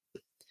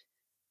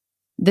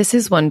This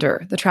is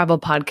Wonder, the travel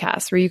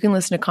podcast, where you can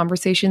listen to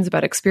conversations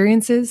about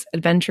experiences,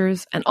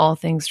 adventures, and all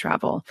things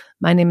travel.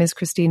 My name is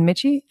Christine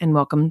Michie, and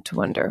welcome to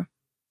Wonder.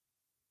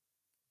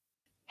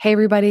 Hey,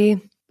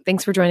 everybody.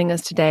 Thanks for joining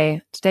us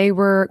today. Today,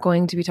 we're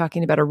going to be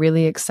talking about a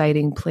really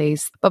exciting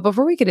place. But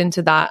before we get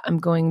into that, I'm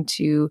going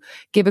to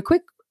give a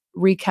quick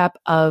recap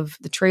of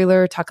the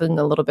trailer, talking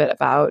a little bit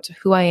about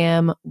who I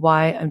am,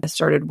 why I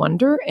started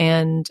Wonder,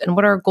 and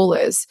what our goal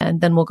is.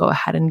 And then we'll go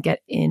ahead and get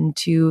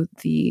into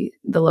the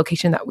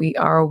location that we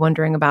are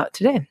wondering about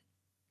today.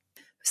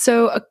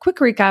 So a quick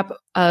recap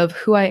of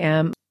who I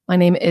am. My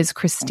name is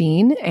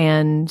Christine,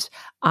 and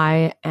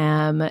I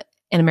am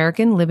an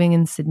American living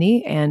in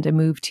Sydney, and I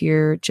moved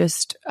here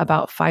just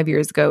about 5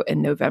 years ago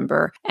in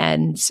November.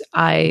 And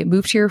I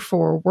moved here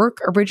for work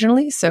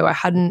originally, so I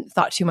hadn't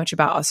thought too much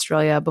about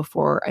Australia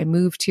before I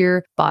moved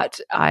here,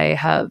 but I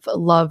have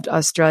loved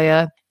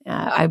Australia.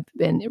 I've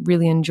been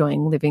really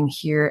enjoying living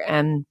here,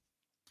 and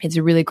it's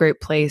a really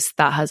great place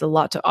that has a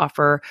lot to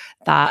offer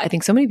that I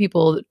think so many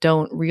people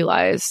don't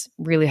realize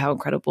really how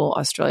incredible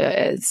Australia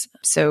is.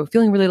 So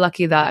feeling really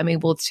lucky that I'm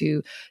able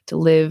to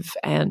live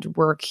and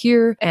work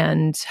here,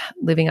 and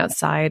living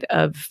outside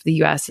of the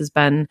US has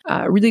been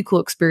a really cool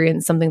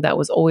experience, something that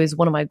was always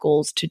one of my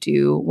goals to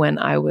do when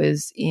I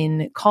was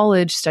in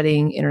college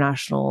studying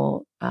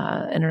international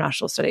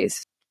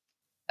studies.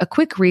 A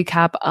quick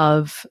recap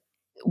of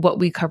what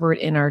we covered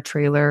in our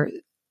trailer,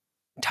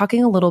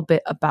 talking a little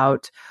bit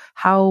about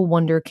how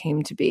Wonder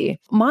came to be.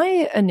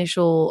 My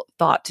initial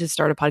thought to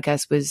start a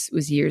podcast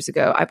was years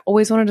ago. I've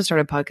always wanted to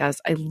start a podcast.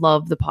 I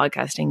love the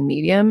podcasting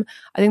medium.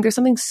 I think there's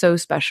something so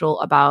special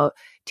about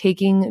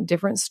taking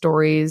different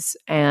stories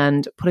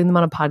and putting them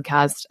on a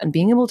podcast and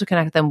being able to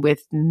connect them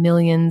with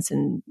millions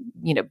and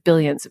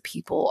billions of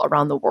people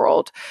around the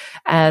world.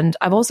 And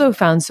I've also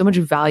found so much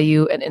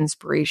value and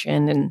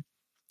inspiration in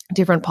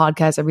different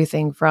podcasts,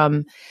 everything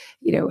from,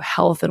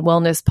 health and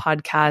wellness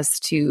podcasts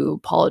to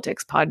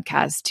politics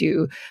podcasts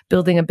to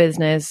building a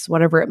business,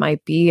 whatever it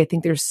might be. I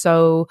think there's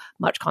so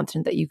much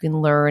content that you can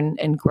learn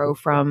and grow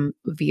from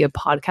via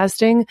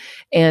podcasting.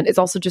 And it's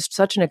also just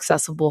such an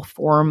accessible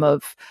form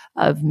of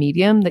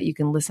medium that you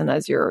can listen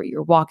as you're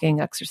walking,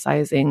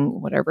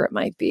 exercising, whatever it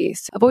might be.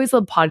 So I've always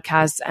loved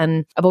podcasts,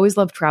 and I've always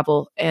loved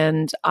travel.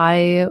 And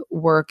I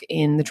work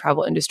in the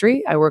travel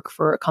industry. I work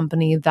for a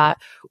company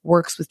that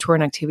works with tour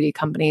and activity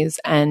companies,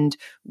 and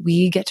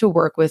we get to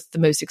work with the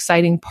most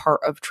exciting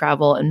part of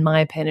travel, in my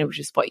opinion, which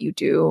is what you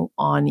do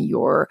on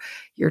your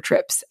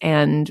trips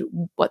and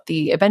what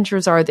the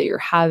adventures are that you're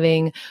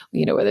having,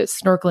 whether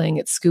it's snorkeling,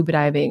 it's scuba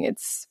diving,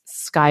 it's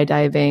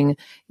skydiving,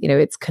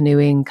 it's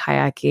canoeing,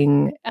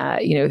 kayaking,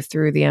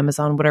 through the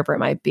Amazon, whatever it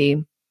might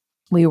be.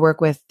 We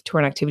work with tour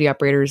and activity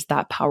operators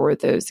that power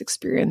those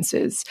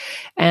experiences.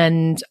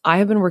 And I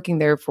have been working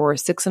there for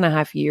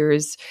 6.5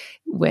 years,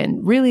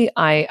 when really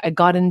I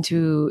got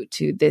into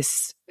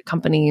this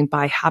company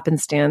by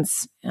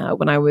happenstance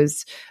when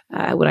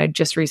I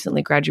just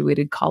recently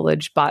graduated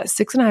college. But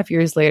 6.5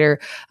 years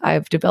later,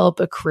 I've developed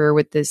a career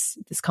with this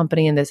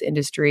company in this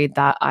industry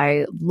that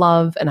I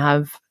love and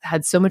have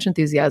had so much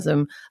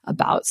enthusiasm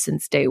about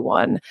since day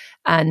one.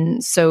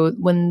 And so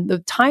when the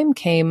time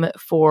came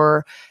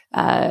for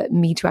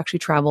me to actually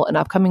travel an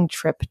upcoming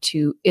trip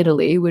to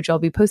Italy, which I'll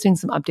be posting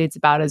some updates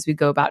about as we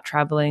go about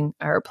traveling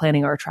or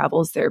planning our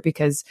travels there,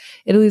 because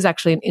Italy is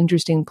actually an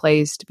interesting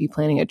place to be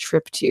planning a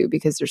trip to,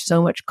 because there's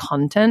so much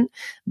content,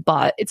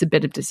 but it's a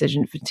bit of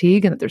decision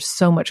fatigue, and that there's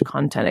so much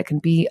content, it can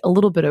be a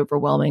little bit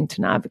overwhelming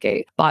to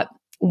navigate. But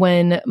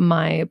when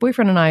my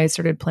boyfriend and I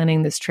started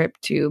planning this trip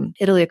to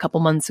Italy a couple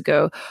months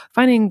ago,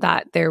 finding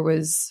that there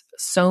was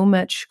so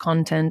much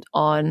content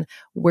on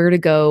where to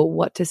go,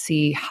 what to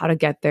see, how to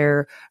get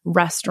there,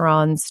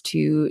 restaurants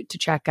to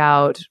check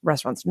out,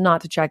 restaurants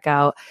not to check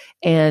out.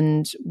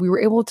 And we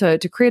were able to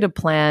create a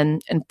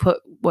plan and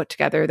put what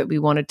together that we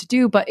wanted to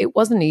do, but it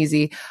wasn't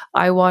easy.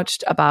 I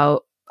watched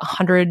about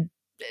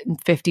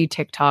 150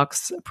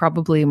 TikToks,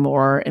 probably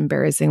more,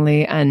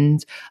 embarrassingly.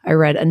 And I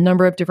read a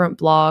number of different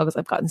blogs.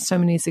 I've gotten so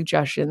many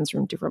suggestions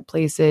from different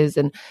places,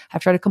 and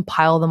I've tried to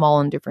compile them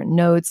all in different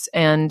notes.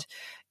 And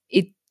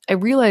I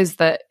realized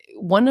that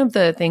one of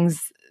the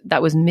things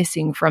that was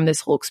missing from this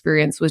whole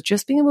experience was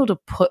just being able to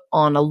put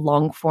on a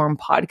long form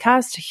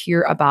podcast to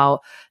hear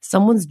about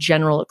someone's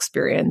general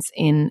experience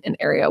in an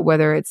area,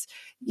 whether it's,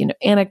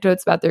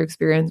 anecdotes about their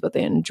experience, what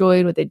they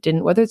enjoyed, what they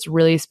didn't, whether it's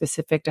really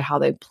specific to how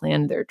they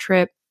planned their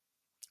trip,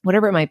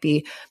 whatever it might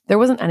be. There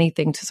wasn't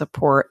anything to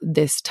support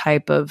this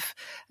type of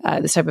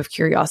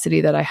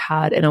curiosity that I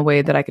had in a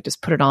way that I could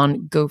just put it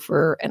on, go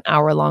for an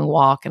hour-long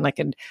walk, and I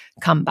could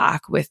come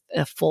back with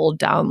a full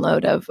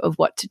download of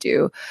what to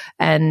do.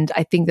 And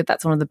I think that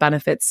that's one of the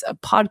benefits of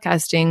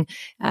podcasting,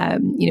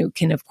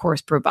 can of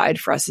course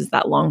provide for us, is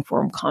that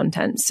long-form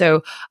content.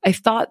 So I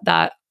thought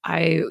that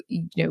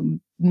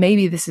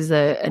maybe this is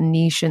a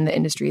niche in the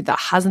industry that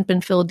hasn't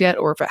been filled yet,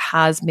 or if it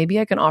has, maybe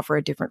I can offer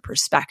a different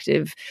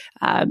perspective.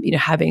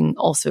 Having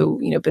also,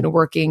 been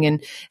working in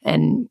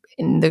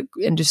the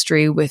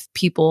industry with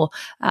people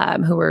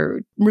who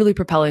are really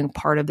propelling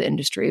part of the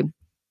industry.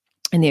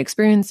 and the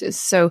experiences.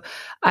 So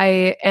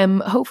I am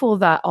hopeful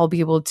that I'll be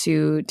able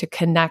to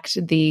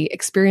connect the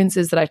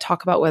experiences that I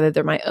talk about, whether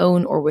they're my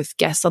own or with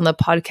guests on the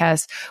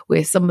podcast,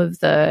 with some of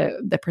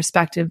the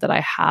perspective that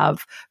I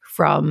have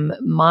from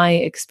my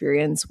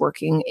experience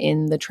working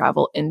in the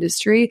travel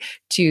industry,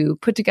 to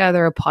put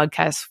together a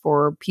podcast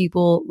for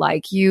people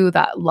like you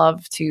that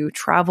love to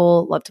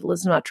travel, love to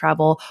listen about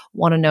travel,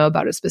 want to know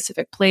about a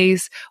specific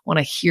place, want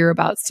to hear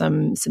about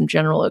some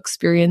general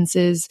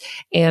experiences,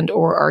 and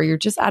or you're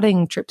just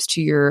adding trips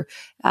to your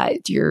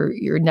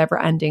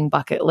never-ending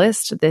bucket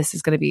list. This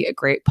is going to be a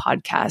great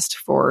podcast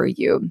for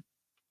you.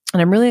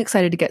 And I'm really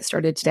excited to get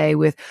started today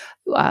with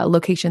a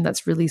location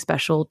that's really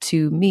special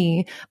to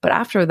me. But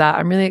after that,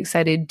 I'm really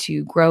excited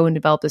to grow and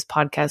develop this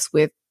podcast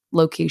with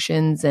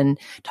locations and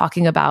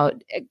talking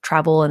about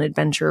travel and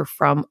adventure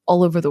from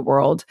all over the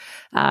world.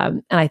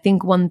 And I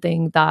think one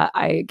thing that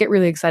I get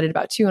really excited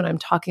about too, and I'm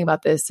talking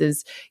about this,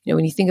 is,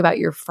 when you think about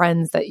your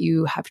friends that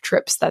you have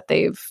trips that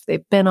they've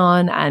been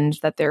on and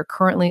that they're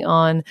currently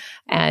on,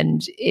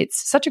 and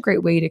it's such a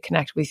great way to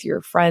connect with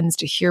your friends,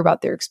 to hear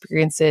about their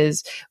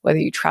experiences, whether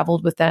you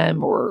traveled with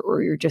them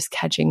or you're just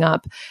catching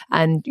up.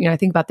 And, I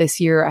think about this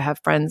year, I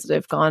have friends that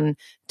have gone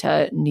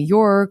to New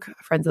York,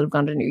 friends that have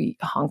gone to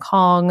Hong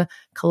Kong,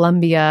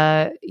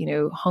 Colombia,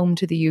 home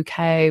to the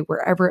UK,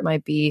 wherever it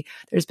might be.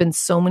 There's been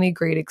so many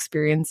great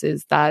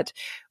experiences that,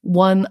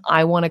 one,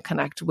 I want to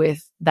connect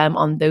with them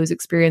on those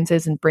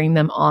experiences and bring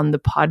them on the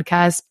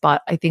podcast.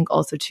 But I think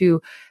also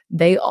too,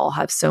 they all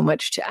have so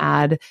much to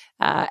add,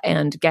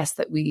 and guests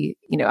that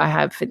I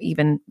haven't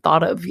even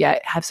thought of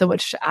yet have so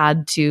much to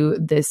add to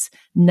this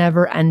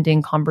never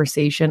ending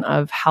conversation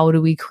of how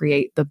do we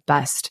create the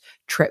best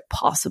trip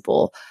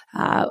possible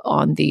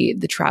on the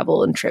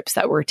travel and trips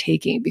that we're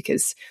taking,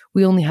 because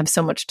we only have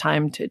so much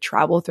time to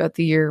travel throughout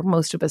the year.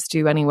 Most of us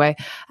do anyway.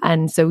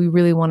 And so we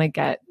really want to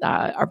get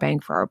our bang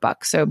for our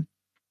buck. So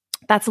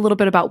that's a little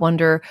bit about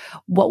Wonder.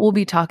 What we'll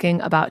be talking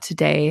about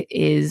today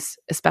is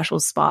a special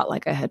spot,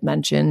 like I had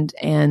mentioned,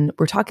 and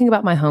we're talking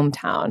about my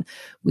hometown.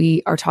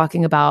 We are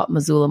talking about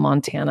Missoula,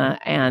 Montana,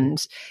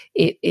 and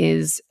it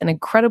is an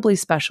incredibly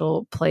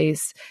special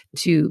place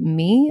to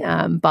me.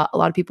 But a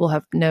lot of people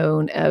have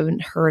known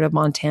and heard of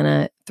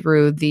Montana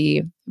through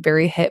the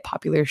very hit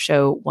popular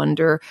show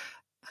Wonder.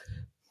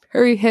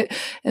 Very hit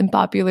and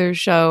popular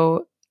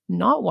show,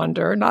 not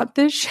Wonder, not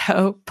this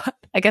show, but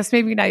I guess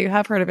maybe now you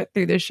have heard of it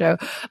through this show,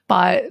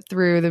 but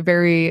through the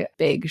very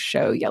big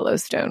show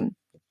Yellowstone.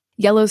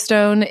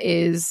 Yellowstone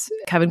is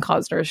Kevin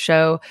Costner's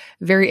show.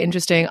 Very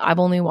interesting. I've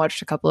only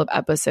watched a couple of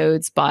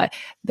episodes, but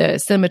the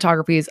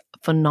cinematography is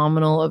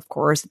phenomenal. Of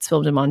course, it's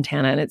filmed in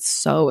Montana and it's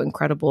so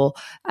incredible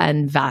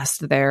and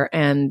vast there.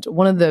 And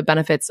one of the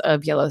benefits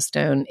of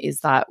Yellowstone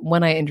is that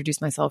when I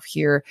introduce myself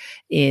here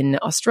in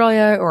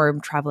Australia or I'm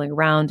traveling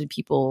around and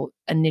people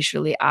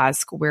initially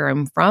ask where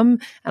I'm from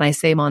and I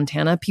say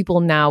Montana,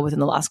 people now within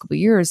the last couple of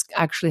years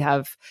actually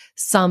have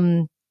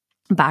some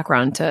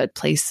background to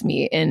place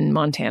me in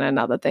Montana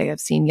now that they have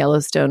seen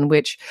Yellowstone,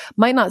 which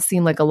might not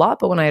seem like a lot,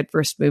 but when I had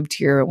first moved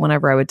here,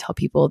 whenever I would tell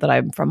people that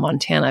I'm from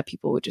Montana,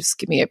 people would just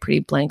give me a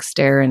pretty blank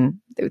stare and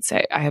they would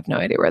say, I have no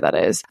idea where that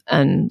is.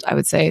 And I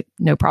would say,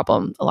 no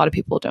problem. A lot of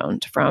people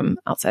don't from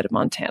outside of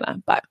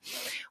Montana. But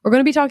we're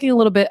going to be talking a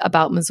little bit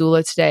about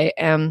Missoula today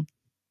and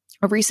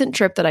a recent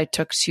trip that I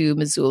took to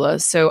Missoula.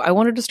 So I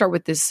wanted to start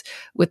with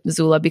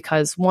Missoula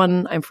because,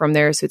 one, I'm from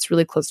there, so it's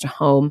really close to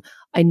home.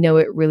 I know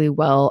it really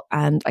well,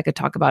 and I could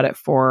talk about it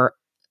for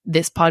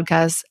this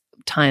podcast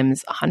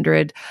times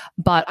 100.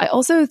 But I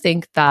also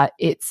think that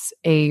it's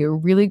a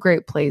really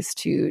great place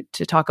to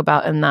talk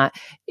about, and that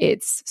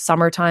it's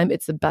summertime.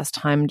 It's the best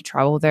time to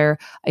travel there.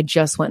 I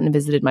just went and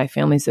visited my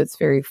family, so it's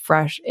very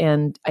fresh.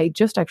 And I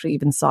just actually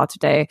even saw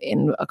today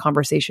in a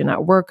conversation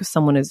at work,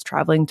 someone is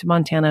traveling to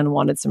Montana and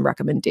wanted some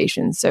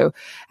recommendations. So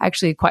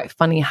actually quite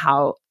funny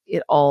how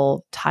it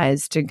all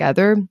ties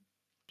together.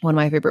 One of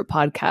my favorite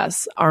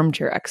podcasts,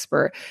 Armchair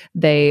Expert,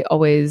 they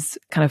always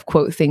kind of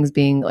quote things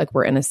being like,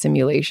 we're in a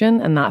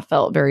simulation. And that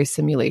felt very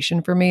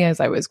simulation for me as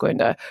I was going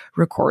to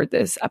record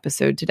this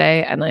episode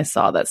today. And I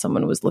saw that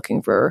someone was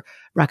looking for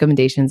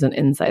recommendations and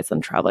insights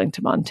on traveling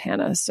to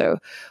Montana. So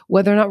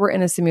whether or not we're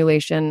in a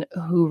simulation,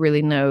 who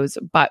really knows?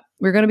 But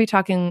we're going to be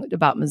talking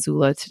about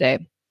Missoula today.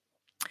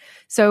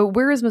 So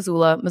where is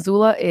Missoula?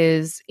 Missoula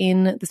is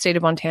in the state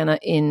of Montana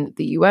in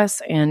the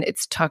U.S., and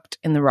it's tucked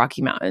in the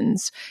Rocky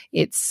Mountains.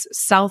 It's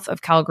south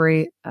of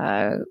Calgary,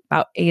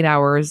 about 8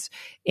 hours.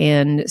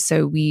 And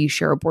so we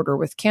share a border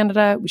with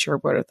Canada. We share a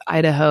border with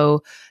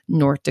Idaho,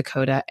 North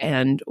Dakota,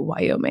 and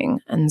Wyoming.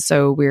 And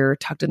so we're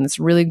tucked in this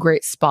really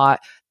great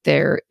spot.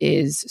 There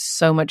is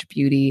so much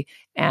beauty,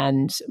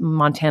 and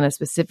Montana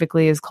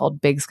specifically is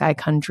called Big Sky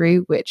Country,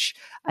 which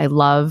I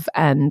love.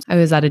 And I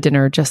was at a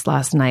dinner just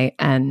last night,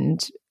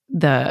 and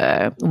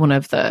one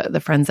of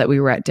the friends that we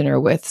were at dinner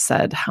with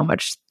said how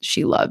much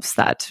she loves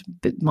that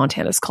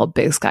Montana's called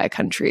Big Sky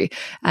Country.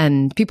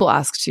 And people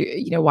ask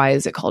why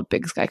is it called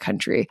Big Sky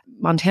Country?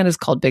 Montana's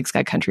called Big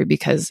Sky Country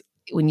because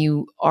when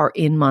you are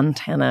in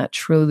Montana,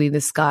 truly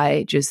the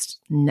sky just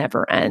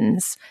never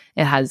ends.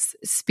 It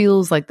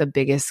feels like the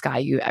biggest sky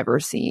you've ever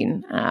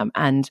seen.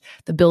 And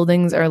the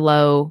buildings are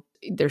low.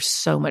 There's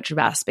so much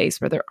vast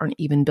space where there aren't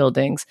even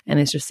buildings. And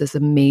it's just this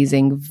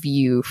amazing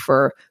view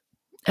for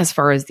as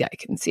far as the eye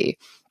can see,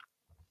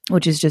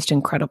 which is just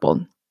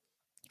incredible.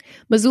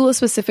 Missoula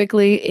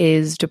specifically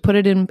is, to put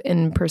it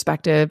in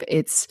perspective,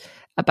 it's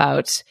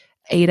about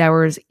 8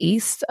 hours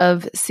east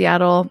of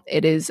Seattle.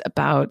 It is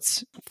about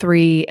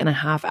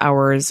 3.5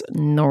 hours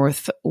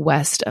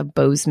northwest of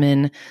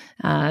Bozeman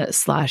 /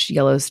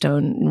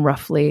 Yellowstone,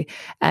 roughly.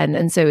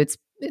 And so it's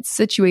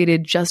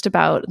situated just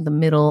about the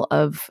middle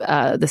of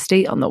the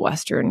state on the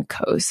western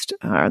coast,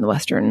 or on the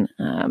western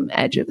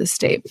edge of the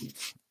state.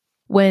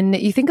 When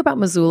you think about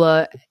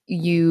Missoula,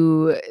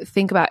 you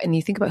think about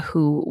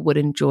who would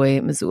enjoy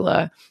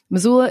Missoula.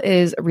 Missoula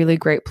is a really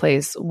great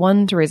place,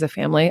 one, to raise a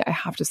family. I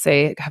have to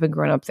say, having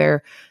grown up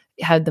there,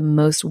 had the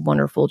most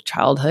wonderful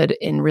childhood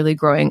in really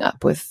growing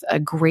up with a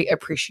great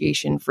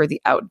appreciation for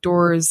the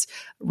outdoors,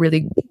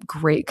 really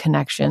great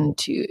connection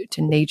to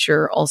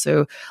nature.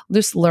 Also,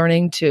 just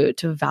learning to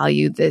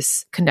value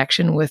this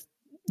connection with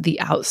the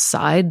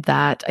outside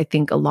that I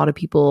think a lot of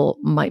people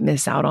might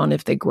miss out on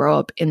if they grow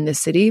up in the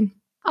city.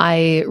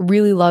 I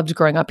really loved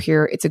growing up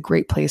here. It's a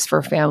great place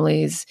for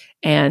families,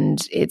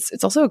 and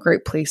it's also a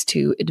great place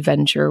to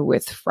adventure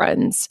with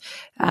friends.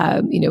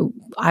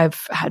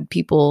 I've had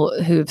people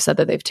who have said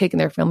that they've taken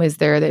their families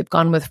there. They've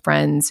gone with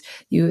friends.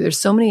 There's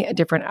so many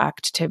different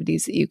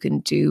activities that you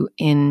can do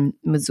in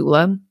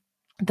Missoula.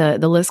 The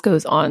list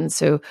goes on.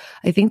 So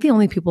I think the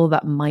only people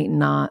that might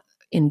not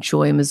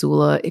enjoy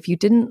Missoula, if you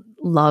didn't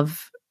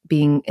love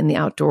being in the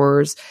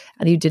outdoors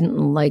and you didn't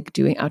like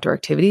doing outdoor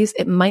activities,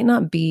 it might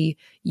not be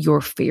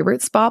your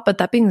favorite spot. But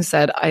that being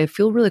said, I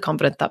feel really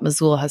confident that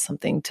Missoula has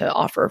something to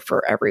offer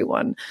for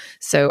everyone.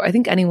 So I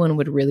think anyone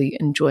would really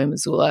enjoy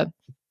Missoula.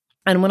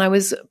 And when I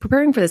was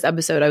preparing for this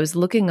episode, I was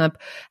looking up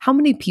how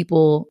many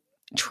people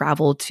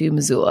travel to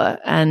Missoula,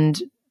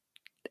 and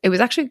it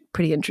was actually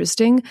pretty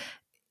interesting.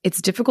 It's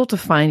difficult to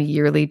find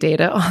yearly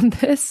data on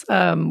this,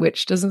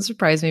 which doesn't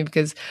surprise me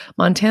because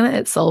Montana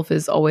itself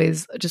is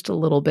always just a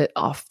little bit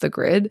off the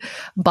grid.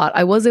 But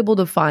I was able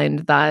to find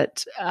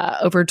that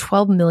over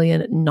 12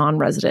 million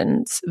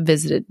non-residents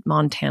visited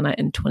Montana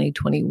in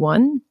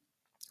 2021,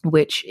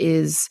 which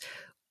is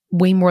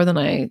way more than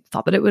I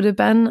thought that it would have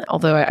been.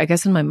 Although I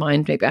guess in my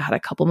mind, maybe I had a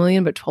couple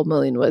million, but 12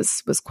 million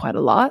was quite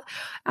a lot.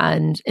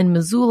 And in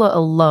Missoula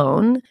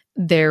alone,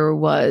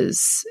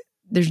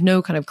 there's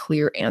no kind of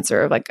clear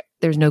answer of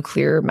there's no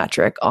clear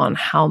metric on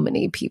how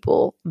many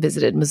people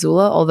visited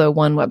Missoula, although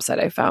one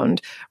website I found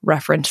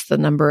referenced the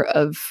number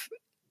of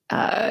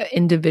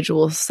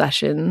individual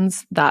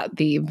sessions that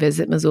the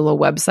Visit Missoula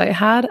website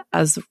had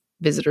as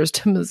visitors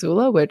to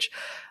Missoula, which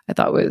I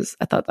thought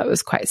that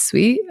was quite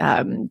sweet.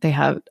 They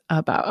have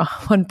about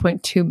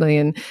 1.2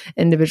 million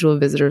individual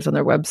visitors on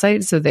their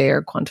website, so they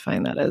are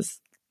quantifying that as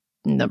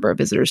number of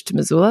visitors to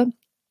Missoula,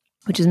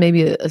 which is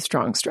maybe a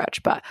strong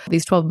stretch. But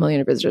these 12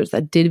 million visitors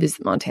that did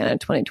visit Montana in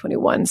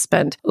 2021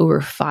 spent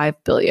over $5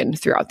 billion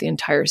throughout the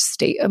entire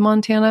state of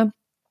Montana.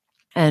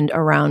 And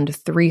around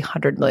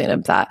 300 million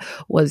of that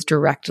was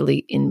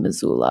directly in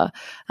Missoula.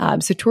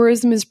 So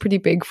tourism is pretty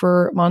big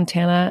for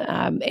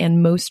Montana,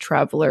 and most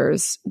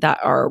travelers that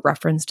are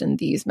referenced in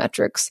these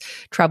metrics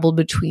traveled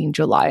between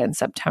July and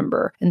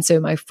September. And so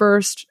my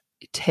first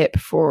tip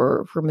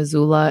for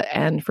Missoula,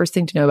 and first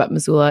thing to know about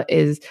Missoula,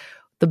 is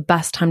the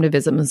best time to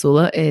visit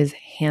Missoula is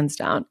hands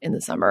down in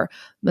the summer.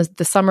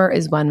 The summer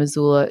is when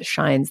Missoula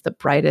shines the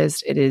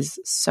brightest. It is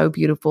so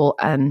beautiful.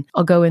 And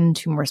I'll go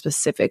into more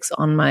specifics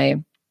on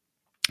my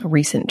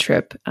recent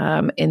trip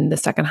in the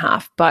second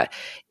half, but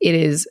it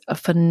is a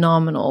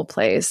phenomenal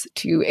place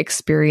to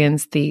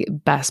experience the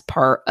best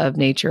part of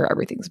nature.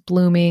 Everything's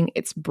blooming,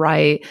 it's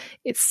bright,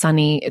 it's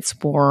sunny, it's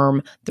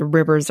warm, the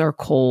rivers are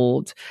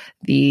cold,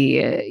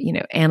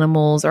 the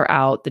animals are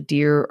out, the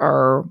deer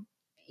are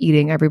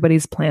eating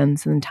everybody's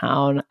plants in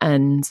town,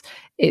 and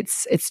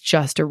it's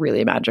just a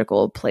really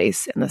magical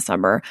place in the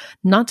summer.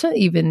 Not to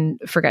even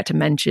forget to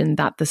mention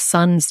that the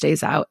sun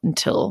stays out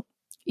until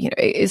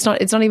it's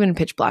not even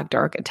pitch black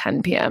dark at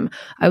 10 p.m.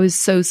 I was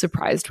so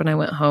surprised when I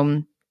went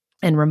home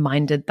and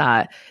reminded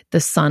that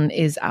the sun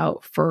is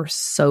out for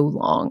so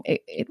long.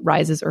 It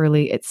rises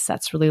early, it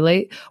sets really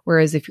late.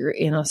 Whereas if you're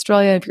in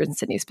Australia, if you're in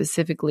Sydney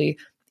specifically,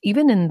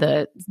 even in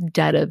the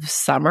dead of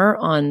summer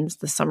on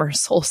the summer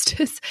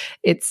solstice,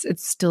 it's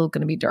still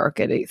going to be dark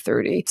at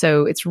 8:30.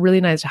 So it's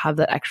really nice to have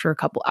that extra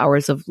couple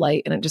hours of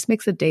light, and it just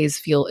makes the days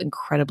feel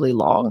incredibly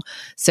long.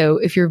 So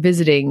if you're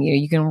visiting,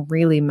 you can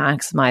really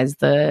maximize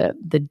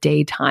the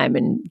daytime,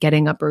 and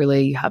getting up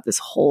early, you have this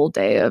whole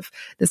day of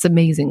this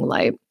amazing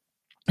light,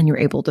 and you're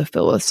able to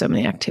fill with so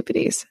many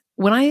activities.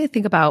 When I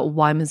think about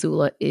why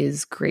Missoula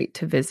is great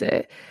to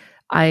visit,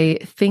 I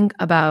think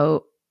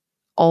about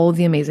all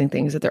the amazing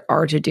things that there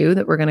are to do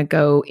that we're going to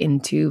go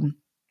into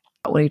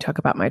when you talk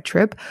about my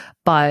trip.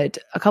 But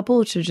a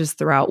couple to just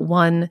throw out.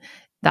 One,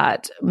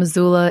 that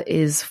Missoula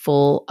is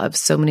full of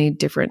so many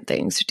different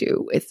things to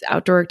do. It's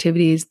outdoor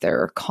activities,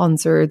 there are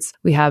concerts.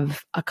 We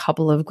have a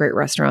couple of great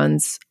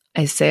restaurants.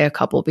 I say a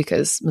couple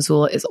because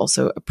Missoula is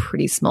also a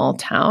pretty small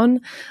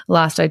town.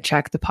 Last I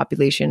checked, the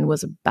population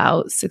was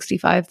about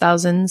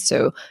 65,000.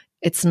 So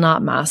it's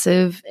not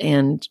massive.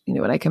 And,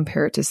 when I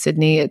compare it to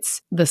Sydney,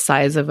 it's the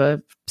size of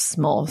a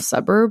small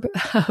suburb,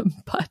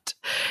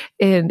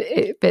 and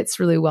it fits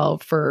really well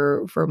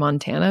for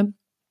Montana.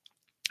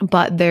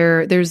 But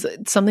there's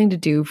something to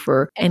do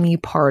for any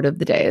part of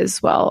the day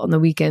as well. On the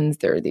weekends,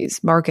 there are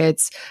these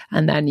markets,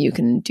 and then you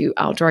can do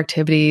outdoor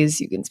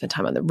activities. You can spend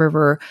time on the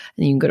river,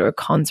 and you can go to a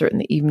concert in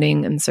the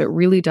evening. And so it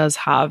really does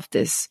have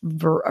this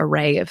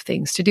array of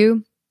things to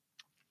do.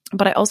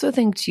 But I also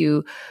think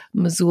too,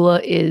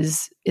 Missoula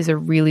is a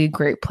really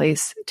great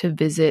place to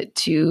visit,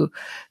 to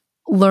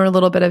learn a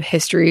little bit of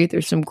history.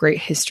 There's some great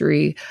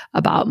history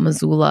about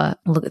Missoula.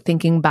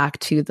 Thinking back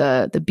to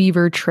the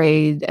beaver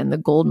trade and the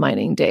gold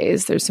mining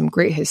days, there's some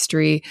great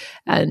history,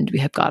 and we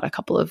have got a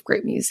couple of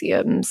great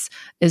museums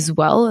as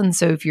well. And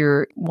so if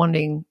you're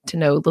wanting to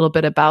know a little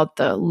bit about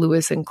the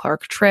Lewis and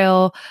Clark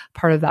Trail,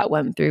 part of that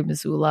went through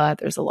Missoula.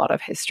 There's a lot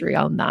of history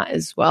on that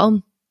as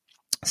well.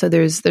 So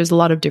there's a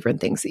lot of different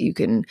things that you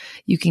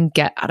can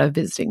get out of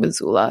visiting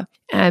Missoula.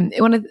 And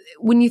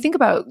when you think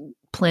about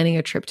planning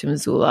a trip to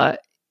Missoula,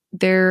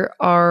 there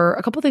are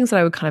a couple of things that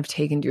I would kind of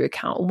take into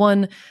account.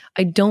 One,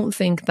 I don't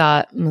think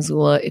that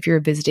Missoula, if you're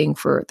visiting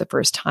for the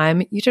first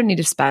time, you don't need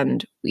to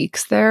spend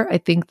weeks there. I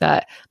think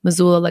that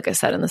Missoula, like I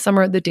said, in the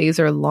summer, the days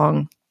are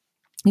long.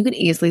 You could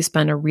easily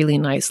spend a really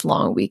nice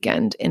long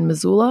weekend in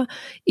Missoula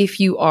if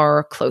you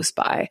are close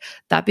by.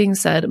 That being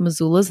said,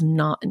 Missoula is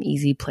not an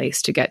easy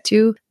place to get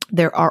to.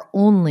 There are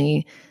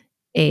only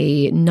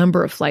a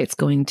number of flights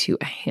going to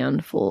a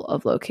handful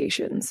of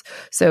locations.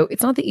 So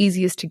it's not the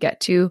easiest to get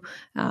to,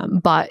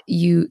 but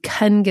you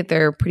can get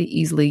there pretty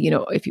easily,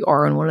 if you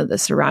are in one of the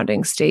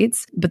surrounding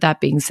states. But that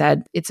being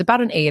said, it's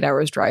about an 8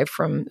 hours drive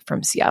from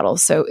Seattle.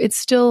 So it's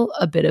still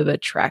a bit of a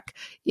trek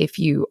if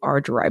you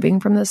are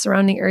driving from the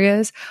surrounding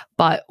areas.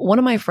 But one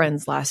of my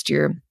friends last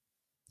year,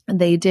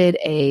 they did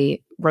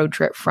a road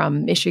trip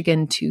from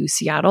Michigan to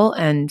Seattle,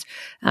 and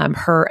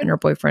her and her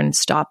boyfriend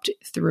stopped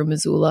through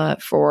Missoula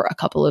for a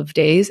couple of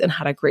days and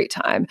had a great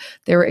time.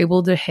 They were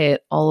able to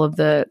hit all of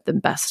the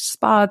best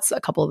spots, a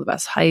couple of the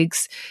best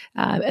hikes,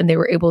 and they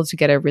were able to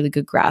get a really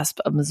good grasp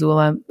of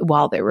Missoula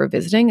while they were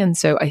visiting. And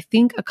so I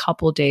think a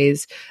couple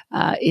days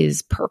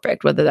is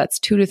perfect, whether that's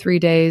 2 to 3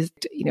 days,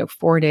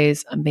 4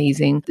 days,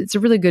 amazing. It's a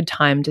really good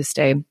time to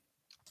stay.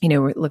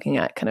 We're looking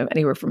at kind of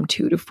anywhere from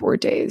 2 to 4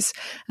 days.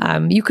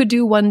 You could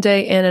do 1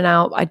 day in and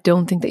out. I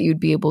don't think that you'd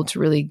be able to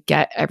really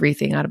get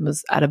everything out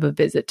of a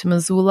visit to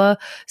Missoula.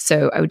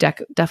 So I would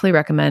definitely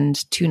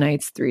recommend 2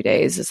 nights, 3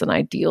 days is an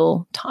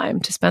ideal time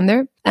to spend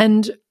there.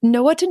 And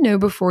know what to know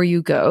before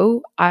you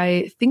go.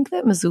 I think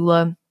that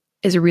Missoula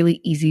is a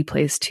really easy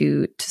place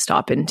to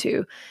stop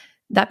into.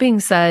 That being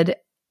said,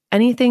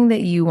 anything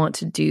that you want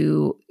to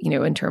do,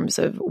 in terms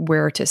of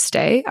where to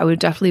stay, I would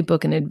definitely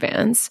book in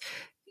advance.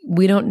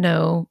 We don't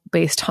know,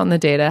 based on the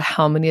data,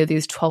 how many of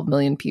these 12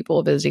 million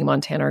people visiting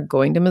Montana are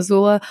going to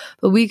Missoula,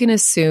 but we can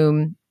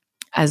assume,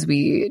 as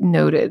we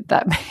noted,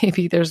 that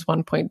maybe there's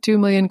 1.2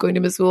 million going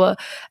to Missoula,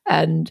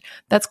 and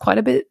that's quite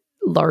a bit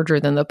larger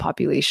than the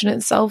population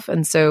itself.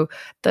 And so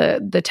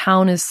the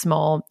town is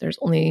small. There's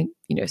only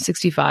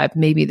 65,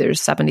 maybe there's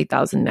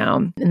 70,000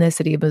 now in the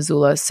city of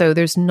Missoula. So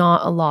there's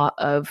not a lot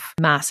of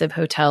massive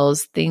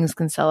hotels. Things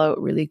can sell out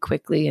really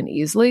quickly and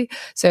easily.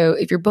 So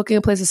if you're booking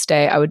a place to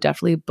stay, I would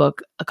definitely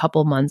book a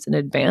couple months in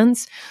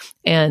advance.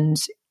 And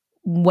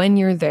when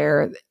you're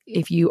there,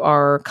 if you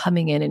are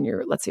coming in and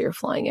let's say you're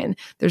flying in,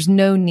 there's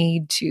no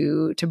need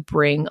to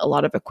bring a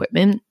lot of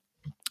equipment.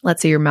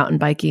 Let's say you're mountain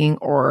biking,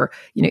 or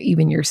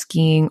even you're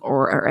skiing,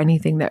 or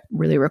anything that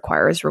really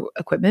requires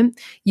equipment,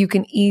 you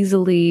can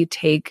easily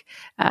take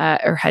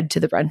or head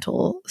to the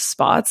rental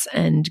spots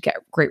and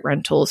get great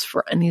rentals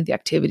for any of the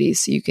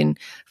activities. So you can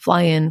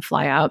fly in,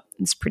 fly out.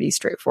 It's pretty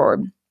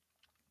straightforward.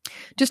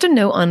 Just a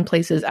note on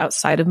places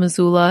outside of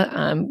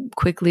Missoula,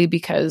 quickly,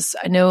 because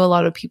I know a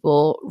lot of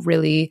people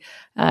really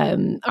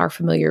are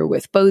familiar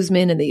with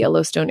Bozeman and the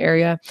Yellowstone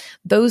area.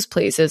 Those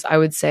places, I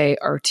would say,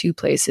 are 2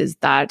 places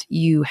that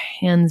you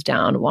hands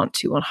down want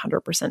to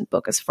 100%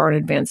 book as far in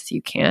advance as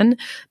you can,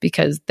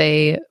 because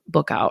they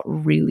book out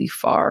really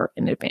far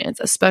in advance,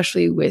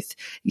 especially with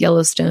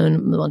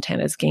Yellowstone.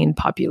 Montana's gained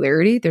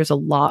popularity. There's a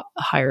lot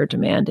higher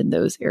demand in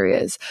those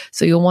areas.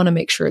 So you'll want to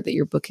make sure that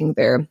you're booking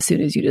there as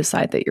soon as you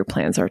decide that your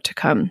plans are to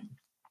come.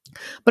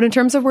 But in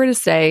terms of where to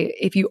stay,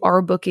 if you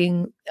are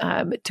booking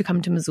to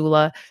come to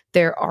Missoula,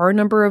 there are a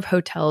number of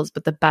hotels,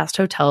 but the best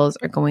hotels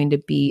are going to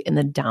be in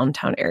the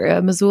downtown area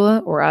of Missoula,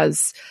 or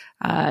as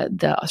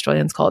the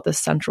Australians call it, the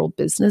Central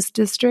Business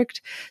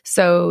District.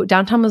 So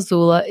downtown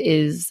Missoula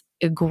is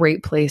a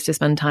great place to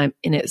spend time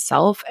in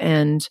itself.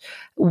 And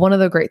one of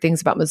the great things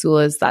about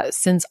Missoula is that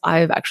since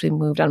I've actually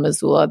moved on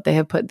Missoula, they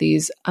have put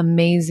these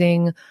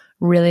amazing,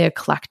 really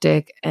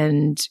eclectic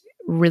and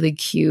really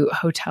cute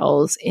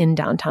hotels in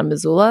downtown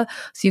Missoula.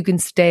 So you can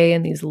stay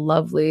in these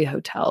lovely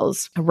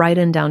hotels right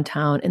in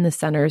downtown in the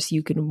center. So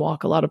you can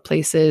walk a lot of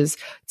places.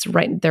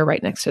 They're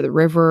right next to the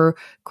river,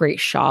 great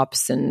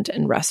shops and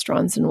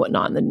restaurants and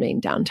whatnot in the main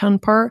downtown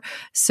part.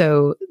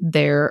 So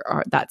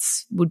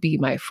that's would be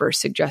my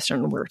first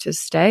suggestion on where to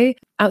stay.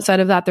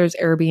 Outside of that, there's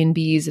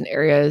Airbnbs and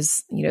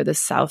areas, the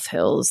South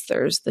Hills,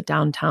 there's the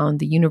downtown,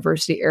 the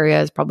university area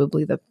is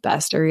probably the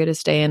best area to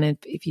stay in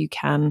if you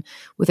can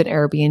with an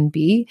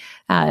Airbnb.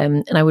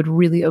 And I would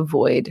really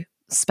avoid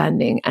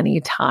spending any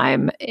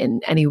time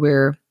in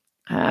anywhere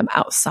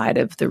outside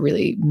of the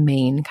really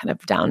main kind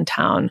of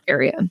downtown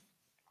area.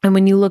 And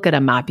when you look at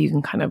a map, you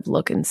can kind of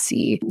look and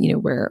see,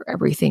 where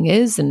everything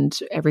is, and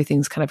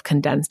everything's kind of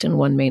condensed in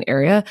one main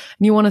area.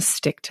 And you want to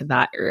stick to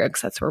that area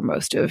because that's where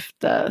most of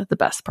the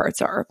best parts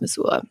are of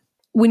Missoula.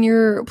 When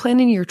you're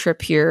planning your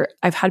trip here,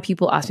 I've had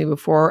people ask me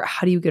before,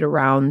 how do you get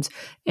around?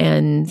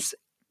 And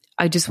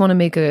I just want to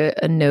make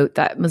a note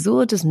that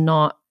Missoula is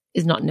not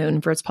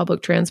known for its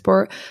public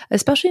transport,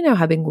 especially now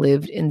having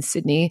lived in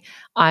Sydney.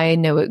 I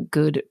know what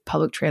good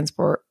public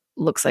transport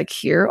looks like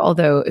here.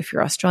 Although if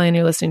you're Australian,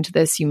 you're listening to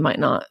this, you might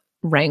not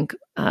rank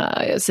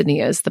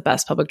Sydney as the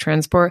best public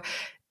transport.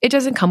 It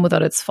doesn't come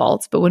without its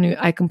faults, but when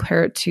I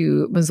compare it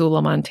to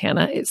Missoula,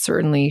 Montana, it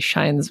certainly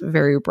shines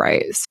very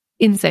bright.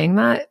 In saying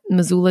that,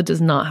 Missoula does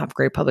not have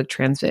great public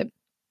transit.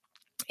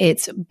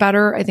 It's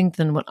better, I think,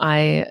 than when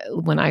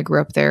I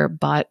grew up there.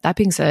 But that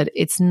being said,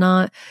 it's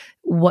not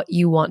what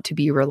you want to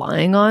be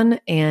relying on.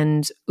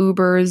 And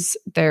Ubers,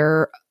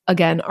 there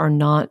again are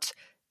not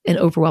an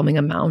overwhelming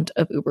amount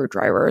of Uber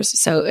drivers.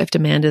 So if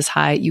demand is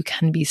high, you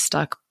can be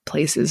stuck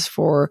places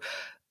for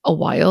a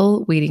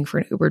while waiting for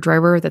an Uber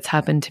driver. That's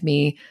happened to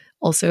me.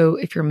 Also,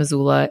 if you're in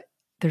Missoula,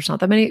 there's not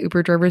that many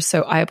Uber drivers.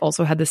 So I have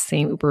also had the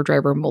same Uber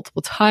driver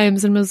multiple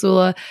times in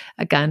Missoula.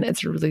 Again,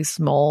 it's a really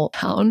small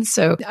town.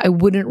 So I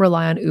wouldn't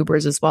rely on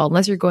Ubers as well,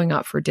 unless you're going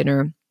out for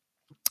dinner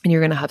and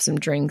you're going to have some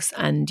drinks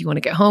and you want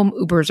to get home.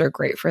 Ubers are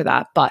great for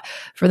that. But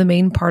for the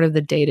main part of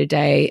the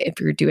day-to-day, if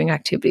you're doing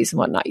activities and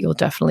whatnot, you'll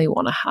definitely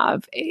want to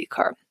have a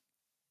car.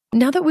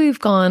 Now that we've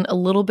gone a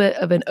little bit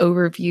of an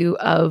overview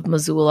of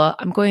Missoula,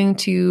 I'm going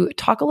to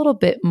talk a little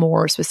bit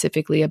more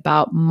specifically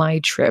about my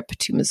trip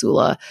to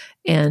Missoula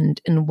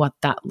and what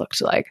that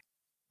looked like.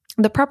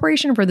 The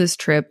preparation for this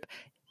trip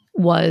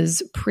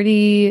was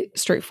pretty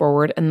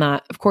straightforward in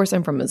that, of course,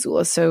 I'm from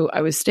Missoula, so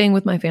I was staying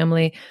with my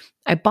family.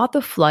 I bought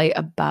the flight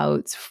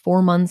about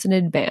 4 months in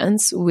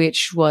advance,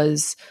 which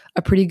was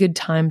a pretty good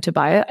time to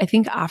buy it. I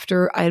think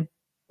after I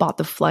bought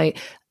the flight,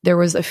 there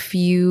was a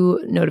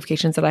few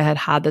notifications that I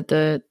had that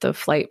the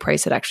flight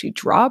price had actually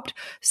dropped.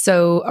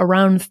 So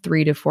around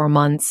 3 to 4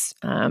 months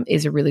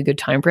is a really good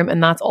time frame.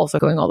 And that's also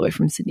going all the way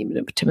from Sydney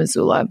to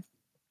Missoula.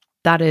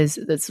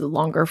 That's a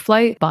longer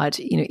flight, but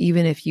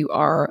even if you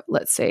are,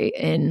 let's say,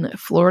 in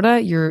Florida,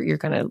 you're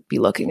going to be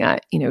looking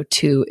at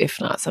 2,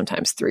 if not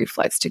sometimes 3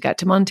 flights to get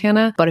to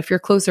Montana. But if you're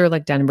closer,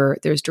 like Denver,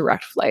 there's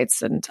direct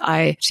flights. And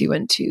she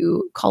went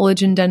to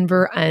college in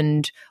Denver,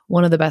 and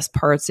one of the best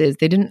parts is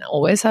they didn't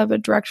always have a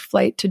direct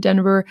flight to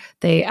Denver.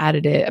 They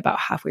added it about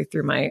halfway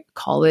through my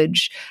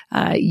college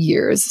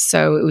years.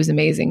 So it was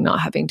amazing not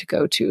having to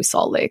go to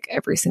Salt Lake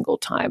every single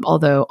time,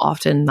 although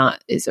often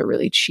that is a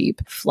really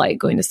cheap flight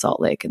going to Salt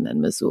Lake and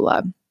then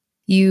Missoula.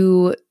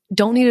 You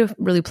don't need to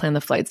really plan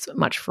the flights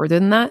much further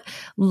than that.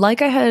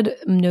 Like I had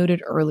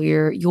noted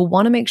earlier, you'll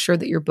want to make sure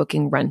that you're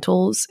booking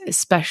rentals,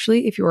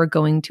 especially if you are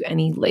going to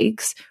any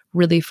lakes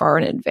really far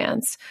in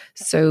advance.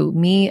 So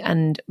me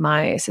and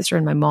my sister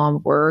and my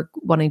mom were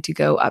wanting to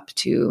go up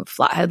to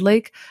Flathead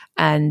Lake.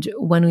 And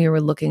when we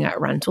were looking at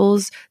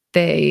rentals,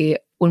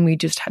 when we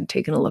just had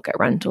taken a look at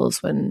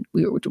rentals when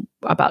we were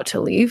about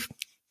to leave,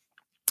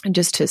 and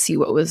just to see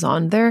what was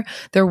on there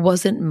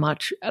wasn't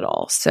much at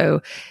all.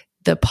 So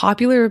the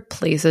popular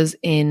places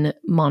in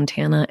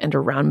Montana and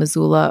around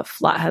Missoula,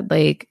 Flathead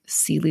Lake,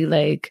 Seeley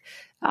Lake,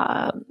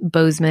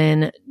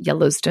 Bozeman,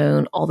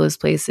 Yellowstone, all those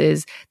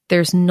places,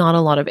 there's not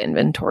a lot of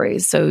inventory.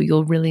 So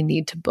you'll really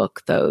need to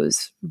book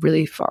those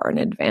really far in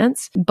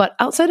advance. But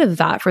outside of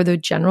that, for the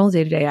general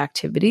day-to-day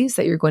activities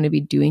that you're going to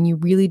be doing, you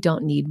really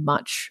don't need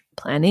much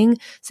planning.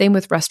 Same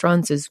with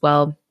restaurants as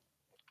well.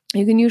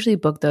 You can usually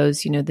book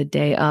those, the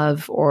day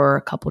of or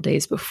a couple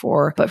days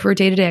before. But for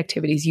day-to-day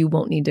activities, you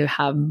won't need to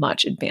have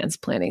much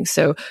advanced planning.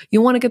 So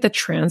you want to get the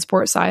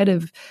transport side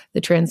of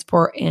the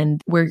transport and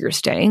where you're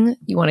staying.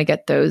 You want to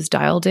get those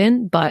dialed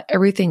in, but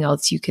everything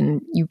else you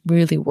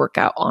really work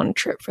out on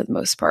trip for the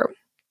most part.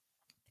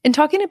 In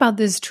talking about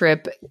this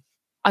trip,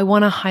 I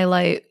want to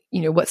highlight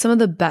what some of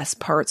the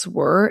best parts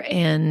were.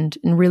 And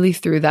really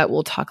through that,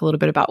 we'll talk a little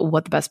bit about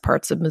what the best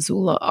parts of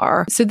Missoula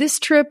are. So this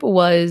trip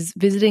was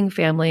visiting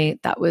family.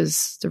 That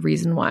was the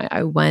reason why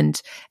I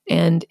went.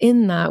 And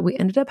in that, we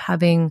ended up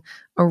having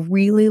a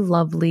really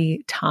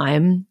lovely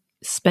time,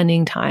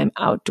 spending time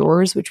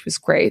outdoors, which was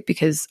great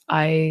because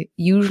I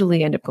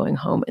usually end up going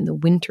home in the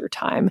winter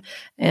time.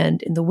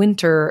 And in the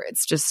winter,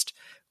 it's just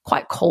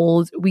quite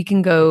cold. We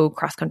can go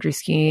cross-country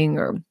skiing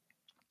or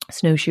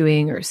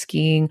snowshoeing or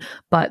skiing,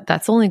 but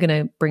that's only going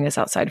to bring us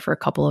outside for a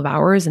couple of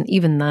hours. And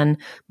even then,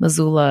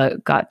 Missoula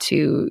got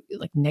to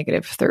like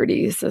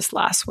 -30s this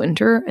last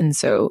winter. And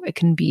so it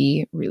can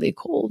be really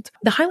cold.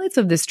 The highlights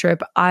of this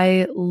trip,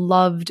 I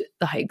loved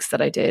the hikes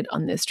that I did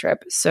on this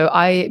trip. So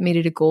I made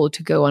it a goal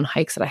to go on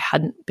hikes that I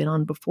hadn't been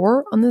on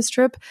before on this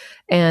trip,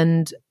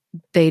 and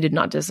they did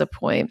not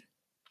disappoint.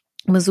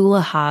 Missoula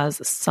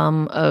has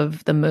some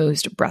of the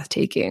most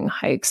breathtaking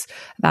hikes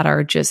that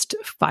are just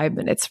 5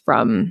 minutes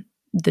from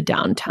the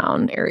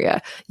downtown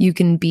area. You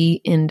can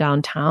be in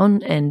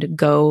downtown and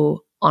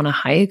go on a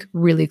hike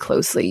really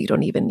closely. You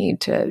don't even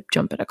need to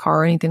jump in a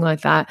car or anything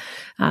like that.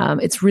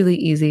 It's really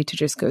easy to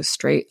just go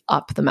straight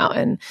up the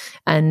mountain.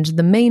 And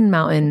the main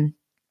mountain,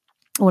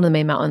 one of the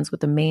main mountains with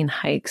the main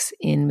hikes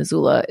in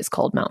Missoula, is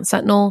called Mount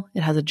Sentinel.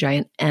 It has a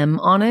giant M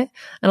on it.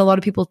 And a lot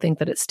of people think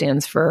that it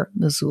stands for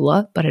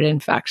Missoula, but it in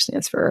fact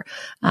stands for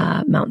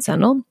Mount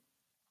Sentinel.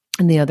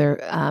 And the other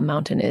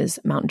mountain is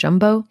Mount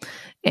Jumbo.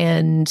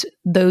 And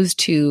those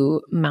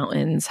two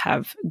mountains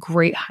have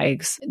great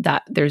hikes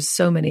that there's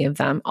so many of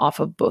them off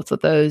of both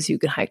of those. You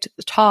can hike to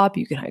the top,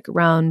 you can hike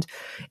around,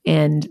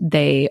 and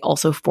they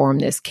also form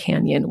this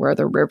canyon where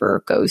the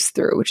river goes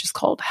through, which is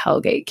called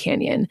Hellgate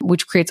Canyon,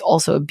 which creates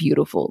also a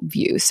beautiful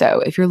view.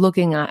 So if you're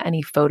looking at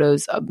any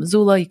photos of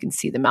Missoula, you can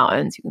see the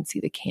mountains, you can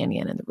see the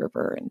canyon and the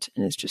river, and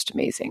it's just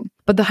amazing.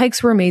 But the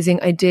hikes were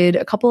amazing. I did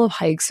a couple of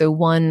hikes. So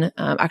one,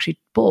 actually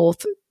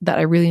both that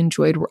I really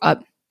enjoyed were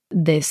up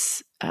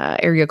this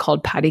area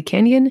called Patty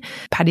Canyon.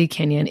 Patty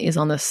Canyon is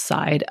on the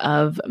side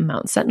of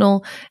Mount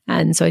Sentinel.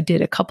 And so I did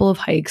a couple of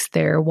hikes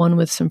there, one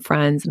with some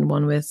friends and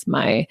one with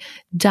my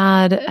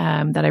dad,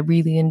 that I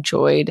really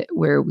enjoyed,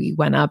 where we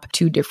went up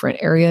two different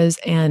areas,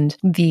 and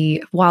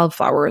the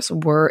wildflowers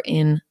were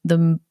in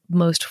the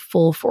most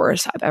full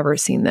forest I've ever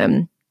seen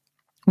them.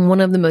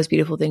 One of the most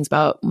beautiful things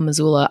about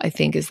Missoula, I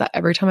think, is that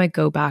every time I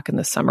go back in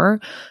the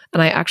summer,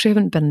 and I actually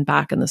haven't been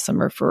back in the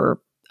summer for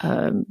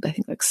I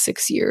think like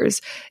 6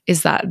 years,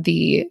 is that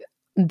the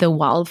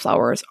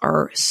wildflowers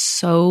are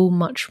so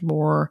much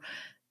more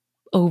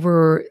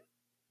over,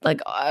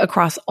 like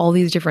across all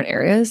these different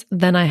areas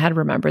than I had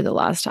remembered the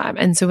last time.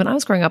 And so when I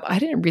was growing up, I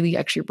didn't really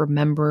actually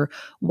remember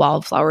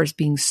wildflowers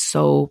being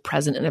so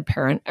present and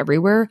apparent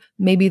everywhere.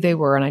 Maybe they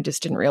were, and I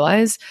just didn't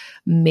realize.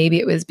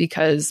 Maybe it was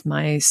because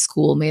my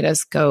school made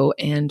us go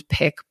and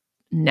pick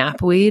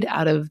knapweed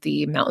out of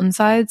the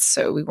mountainsides,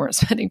 so we weren't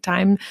spending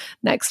time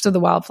next to the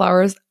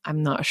wildflowers.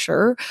 I'm not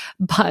sure,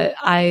 but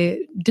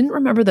I didn't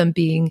remember them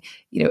being,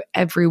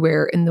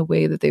 everywhere in the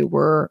way that they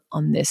were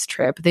on this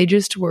trip. They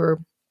just were,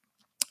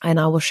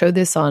 and I will show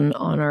this on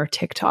our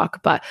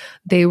TikTok, but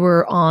they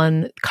were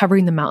on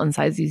covering the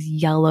mountainsides, these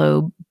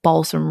yellow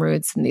balsam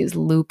roots and these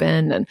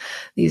lupin and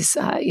these,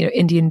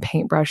 Indian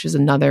paintbrush is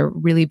another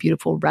really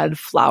beautiful red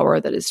flower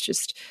that is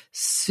just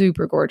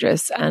super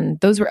gorgeous. And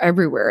those were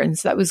everywhere. And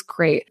so that was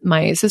great.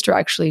 My sister,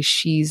 actually,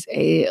 she's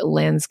a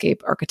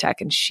landscape architect,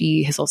 and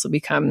she has also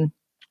become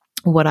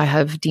what I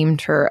have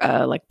deemed her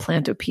like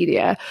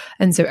plantopedia.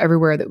 And so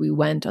everywhere that we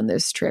went on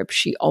this trip,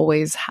 she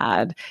always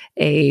had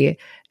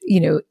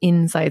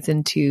insights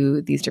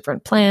into these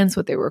different plants,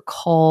 what they were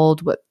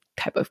called, what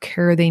type of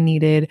care they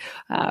needed,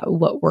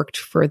 what worked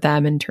for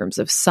them in terms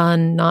of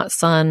sun, not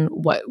sun,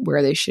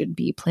 where they should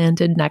be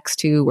planted next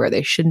to, where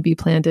they shouldn't be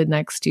planted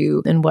next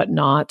to, and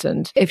whatnot.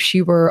 And if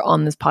she were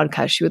on this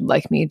podcast, she would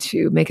like me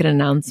to make an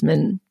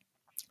announcement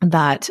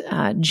that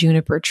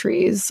juniper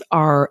trees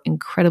are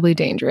incredibly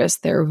dangerous.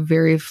 They're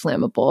very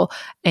flammable.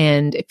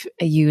 And if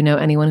you know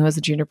anyone who has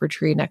a juniper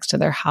tree next to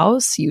their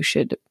house, you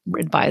should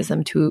advise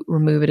them to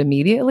remove it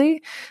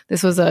immediately.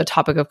 This was a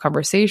topic of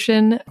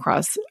conversation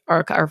across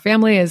our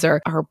family, as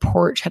our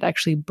porch had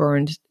actually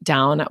burned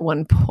down at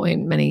one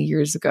point many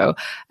years ago.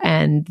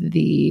 And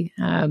we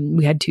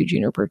had two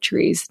juniper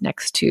trees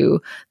next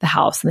to the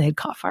house, and they had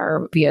caught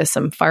fire via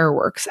some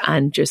fireworks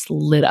and just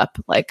lit up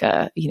like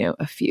a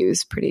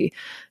fuse pretty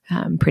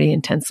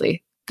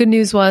intensely. Good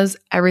news was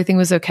everything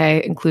was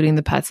okay, including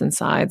the pets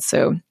inside.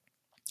 So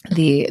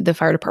the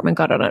fire department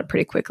got on it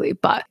pretty quickly,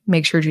 but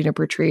make sure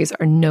juniper trees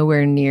are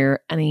nowhere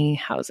near any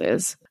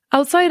houses.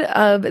 Outside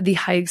of the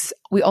hikes,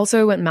 we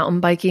also went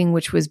mountain biking,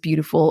 which was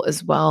beautiful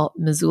as well.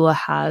 Missoula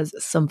has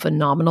some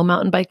phenomenal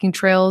mountain biking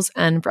trails.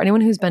 And for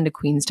anyone who's been to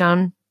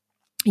Queenstown,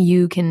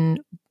 you can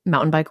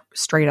mountain bike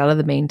straight out of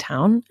the main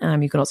town.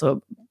 You can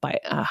also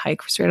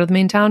hike straight out of the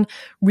main town.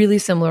 Really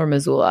similar to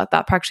Missoula.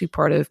 That actually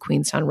part of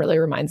Queenstown really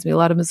reminds me a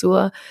lot of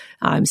Missoula.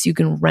 So you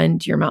can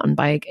rent your mountain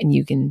bike and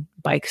you can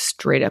bike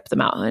straight up the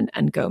mountain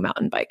and go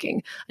mountain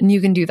biking. And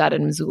you can do that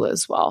in Missoula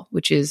as well,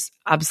 which is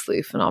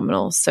absolutely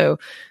phenomenal. So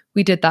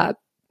we did that.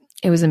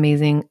 It was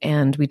amazing.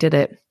 And we did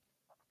it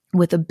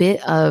with a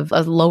bit of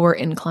a lower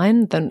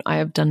incline than I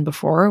have done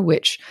before,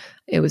 which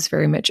it was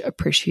very much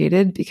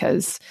appreciated,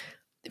 because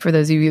for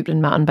those of you who've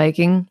been mountain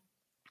biking,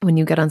 when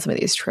you get on some of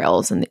these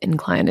trails and the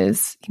incline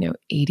is,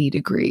 80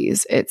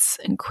 degrees, it's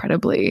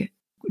incredibly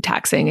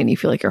taxing and you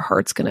feel like your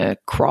heart's going to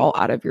crawl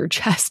out of your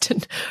chest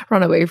and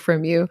run away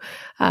from you.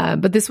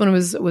 But this one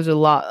was a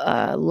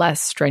lot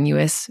less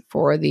strenuous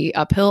for the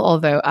uphill,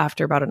 although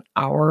after about an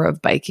hour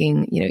of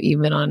biking,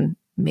 even on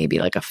maybe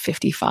like a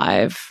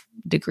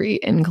 55-degree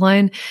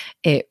incline,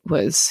 it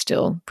was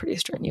still pretty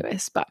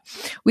strenuous. But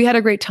we had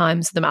a great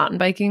time. So the mountain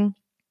biking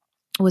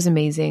was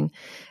amazing.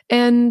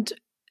 And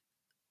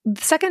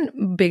the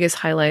second biggest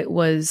highlight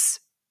was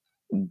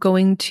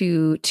going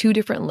to 2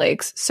 different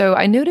lakes. So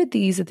I noted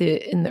these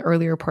in the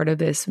earlier part of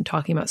this and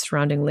talking about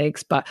surrounding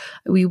lakes, but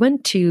we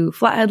went to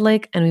Flathead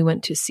Lake and we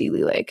went to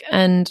Seeley Lake.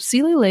 And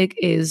Seeley Lake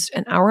is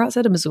an hour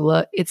outside of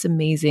Missoula. It's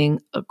amazing,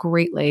 a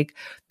great lake.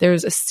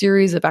 There's a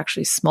series of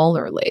actually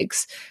smaller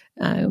lakes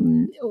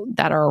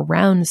that are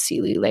around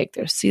Seeley Lake.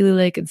 There's Seeley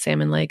Lake and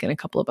Salmon Lake and a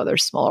couple of other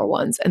smaller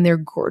ones. And they're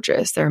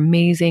gorgeous. They're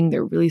amazing.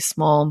 They're really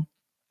small.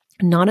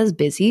 Not as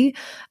busy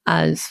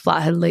as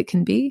Flathead Lake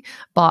can be,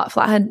 but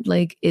Flathead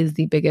Lake is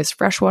the biggest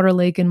freshwater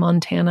lake in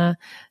Montana.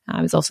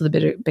 It's also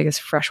the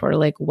biggest freshwater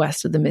lake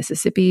west of the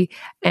Mississippi,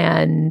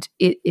 and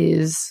it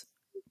is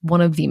one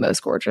of the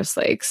most gorgeous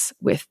lakes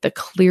with the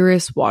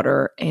clearest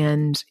water,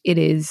 and it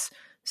is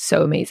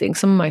so amazing.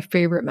 Some of my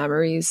favorite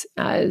memories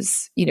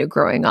as,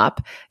 growing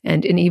up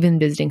and even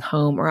visiting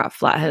home or at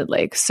Flathead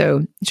Lake. So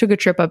I took a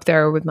trip up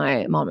there with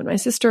my mom and my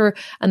sister,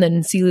 and then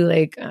in Seeley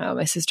Lake,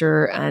 my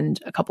sister and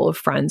a couple of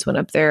friends went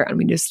up there and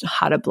we just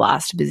had a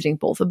blast visiting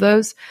both of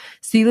those.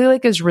 Seeley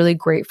Lake is really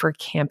great for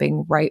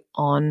camping right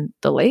on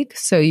the lake.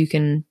 So you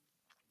can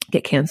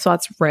get camp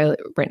spots right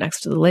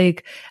next to the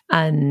lake,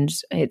 and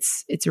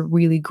it's a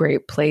really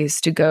great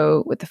place to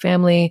go with the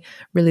family.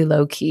 Really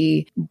low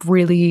key,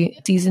 really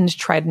seasoned,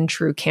 tried and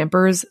true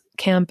campers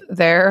camp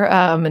there,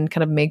 and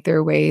kind of make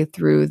their way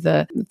through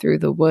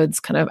the woods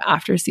kind of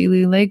after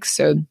Seeley Lake.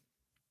 So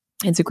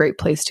it's a great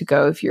place to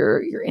go if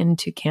you're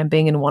into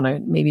camping and want to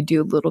maybe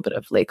do a little bit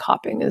of lake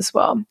hopping as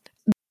well.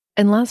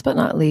 And last but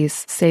not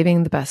least,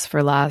 saving the best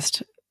for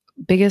last,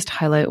 biggest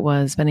highlight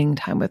was spending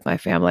time with my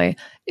family.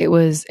 It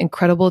was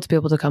incredible to be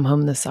able to come home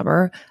in the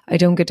summer. I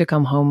don't get to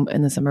come home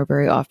in the summer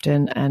very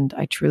often, and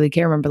I truly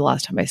can't remember the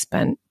last time I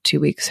spent 2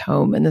 weeks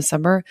home in the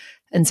summer.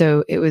 And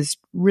so it was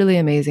really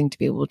amazing to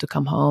be able to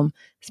come home,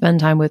 spend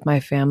time with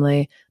my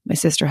family. My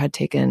sister had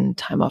taken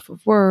time off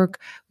of work.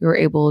 We were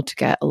able to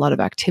get a lot of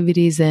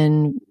activities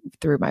in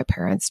through my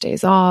parents'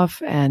 days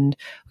off, and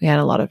we had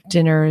a lot of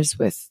dinners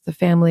with the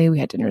family. We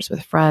had dinners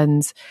with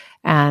friends,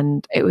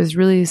 and it was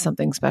really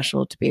something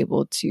special to be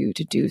able to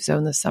do so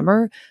in the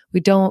summer. We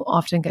don't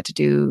often get to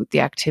do the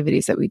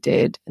activities that we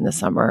did in the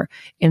summer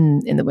in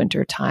the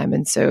winter time.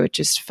 And so it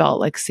just felt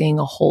like seeing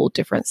a whole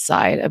different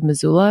side of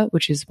Missoula,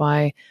 which is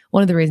one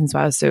of the reasons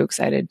why I was so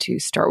excited to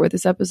start with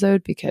this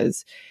episode,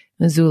 because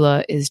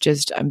Missoula is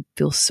just, I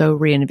feel so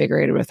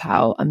reinvigorated with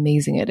how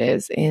amazing it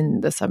is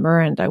in the summer.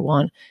 And I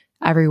want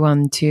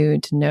everyone to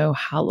know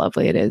how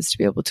lovely it is to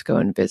be able to go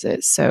and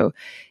visit. So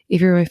if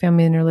you're my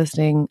family and you're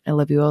listening, I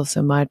love you all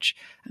so much.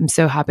 I'm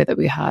so happy that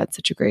we had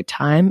such a great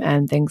time.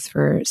 And thanks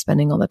for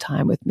spending all the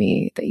time with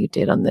me that you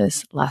did on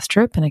this last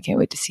trip. And I can't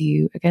wait to see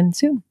you again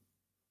soon.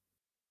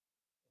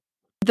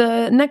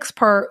 The next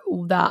part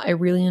that I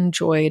really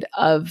enjoyed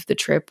of the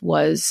trip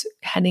was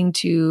getting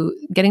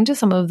to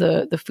some of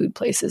the food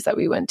places that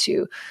we went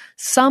to.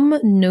 Some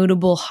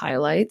notable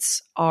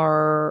highlights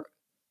are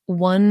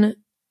one,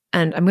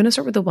 and I'm going to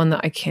start with the one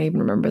that I can't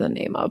even remember the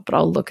name of, but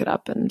I'll look it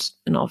up and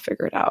I'll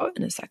figure it out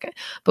in a second.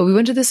 But we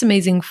went to this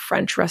amazing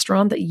French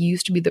restaurant that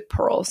used to be the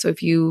Pearl. So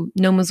if you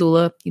know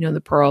Missoula, you know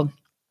the Pearl.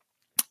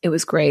 It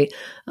was great.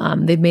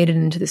 They've made it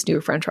into this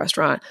new French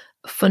restaurant.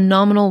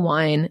 Phenomenal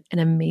wine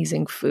and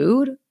amazing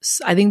food.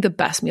 I think the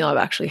best meal I've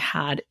actually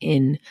had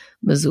in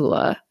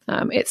Missoula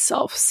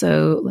itself.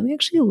 So let me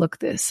actually look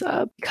this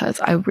up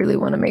because I really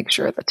want to make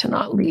sure to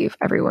not leave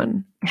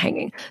everyone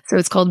hanging. So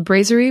it's called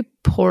Brasserie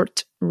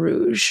Port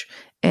Rouge.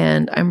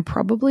 And I'm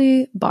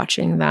probably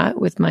botching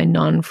that with my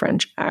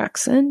non-French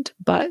accent,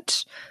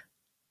 but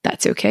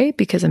that's okay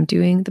because I'm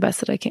doing the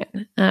best that I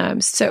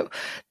can. So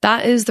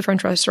that is the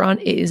French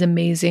restaurant. It is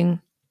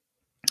amazing.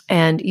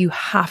 And you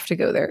have to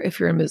go there if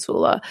you're in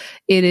Missoula.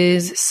 It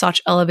is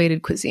such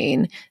elevated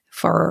cuisine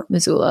for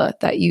Missoula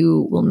that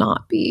you will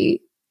not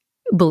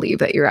believe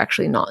that you're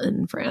actually not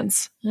in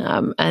France.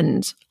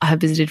 And I have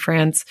visited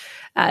France,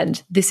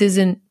 and this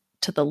isn't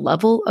to the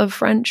level of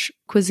French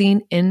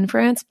cuisine in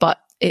France, but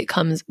it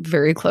comes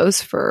very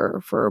close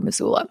for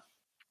Missoula.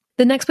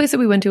 The next place that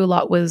we went to a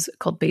lot was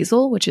called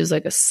Basil, which is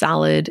like a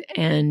salad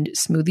and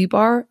smoothie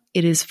bar.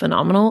 It is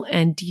phenomenal,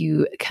 and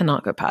you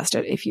cannot go past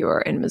it if you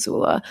are in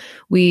Missoula.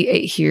 We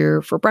ate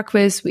here for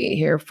breakfast. We ate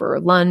here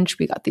for lunch.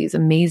 We got these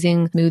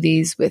amazing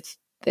smoothies with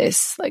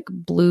this like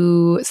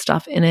blue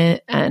stuff in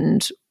it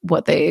and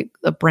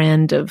a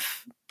brand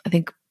of, I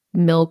think,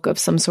 milk of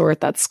some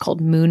sort that's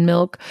called moon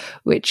milk,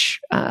 which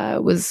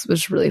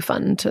was really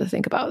fun to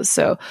think about.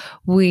 So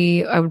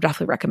I would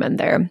definitely recommend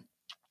there.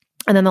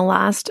 And then the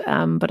last,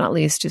 but not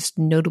least, just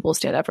notable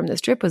standout from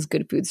this trip was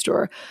Good Food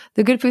Store.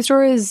 The Good Food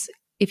Store is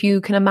if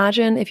you can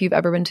imagine, if you've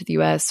ever been to the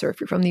US or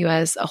if you're from the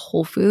US, a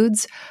Whole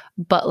Foods,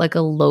 but like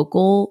a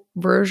local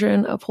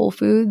version of Whole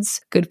Foods.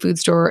 Good Food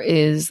Store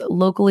is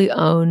locally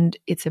owned.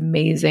 It's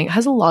amazing. It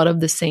has a lot of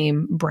the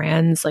same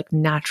brands, like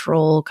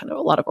natural, kind of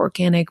a lot of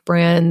organic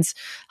brands,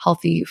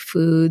 healthy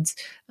foods.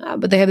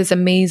 But they have this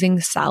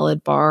amazing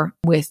salad bar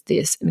with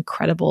this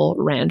incredible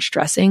ranch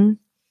dressing.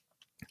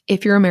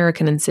 If you're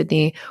American in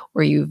Sydney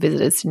or you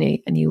visited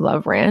Sydney and you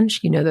love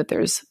ranch, you know that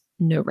there's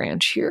no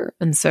ranch here.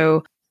 And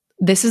so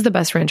this is the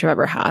best ranch I've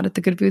ever had at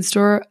the Good Food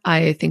Store.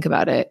 I think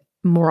about it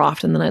more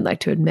often than I'd like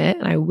to admit,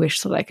 and I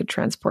wish that I could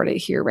transport it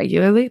here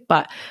regularly,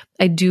 but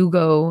I do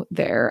go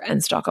there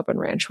and stock up on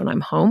ranch when I'm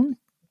home.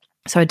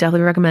 So I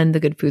definitely recommend the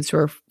Good Food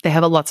Store. They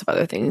have lots of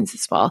other things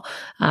as well.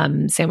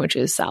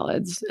 Sandwiches,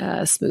 salads,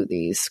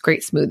 smoothies,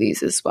 great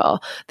smoothies as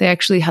well. They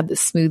actually had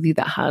this smoothie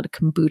that had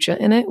kombucha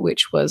in it,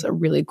 which was a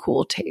really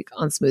cool take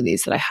on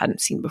smoothies that I hadn't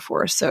seen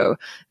before. So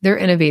they're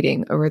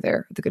innovating over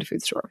there at the Good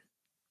Food Store.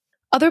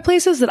 Other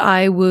places that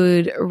I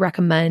would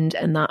recommend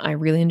and that I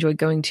really enjoyed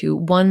going to,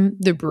 one,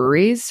 the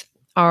breweries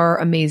are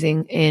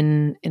amazing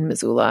in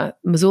Missoula.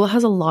 Missoula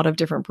has a lot of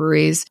different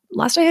breweries.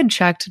 Last I had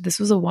checked, this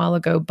was a while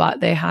ago,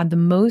 but they had the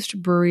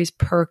most breweries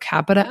per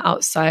capita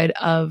outside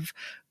of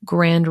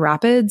Grand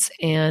Rapids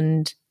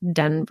and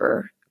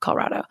Denver,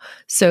 Colorado.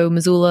 So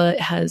Missoula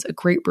has a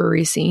great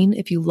brewery scene.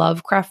 If you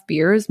love craft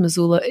beers,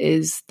 Missoula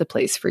is the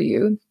place for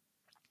you.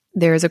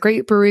 There's a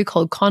great brewery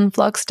called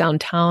Conflux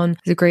downtown.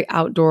 There's a great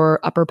outdoor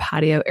upper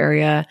patio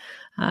area.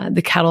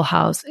 The Kettle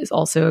House is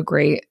also a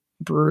great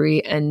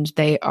brewery, and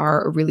they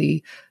are a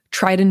really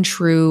tried and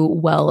true,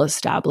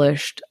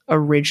 well-established,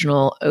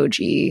 original OG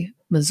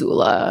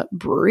Missoula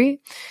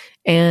brewery.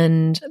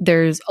 And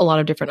there's a lot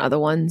of different other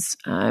ones.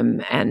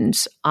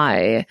 And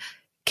I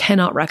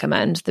cannot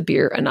recommend the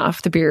beer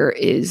enough. The beer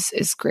is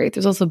great.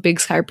 There's also Big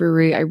Sky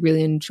Brewery I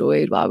really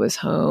enjoyed while I was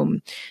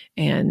home,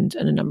 and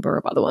a number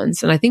of other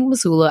ones. And I think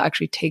Missoula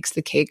actually takes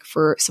the cake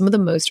for some of the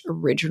most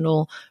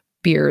original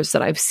beers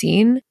that I've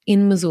seen.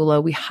 In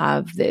Missoula, we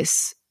have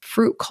this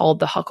fruit called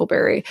the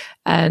huckleberry.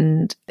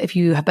 And if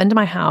you have been to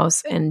my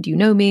house and you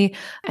know me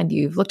and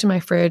you've looked in my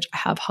fridge, I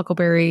have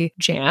huckleberry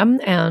jam.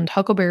 And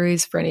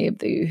huckleberries, for any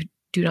of you who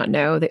do not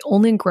know, they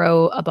only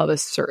grow above a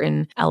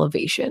certain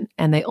elevation,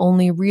 and they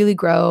only really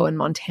grow in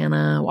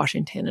Montana,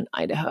 Washington, and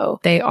Idaho.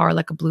 They are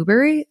like a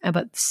blueberry,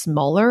 but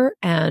smaller,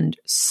 and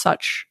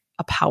such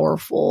a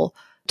powerful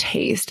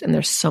taste. And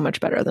they're so much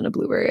better than a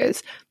blueberry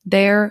is.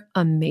 They're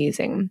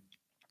amazing.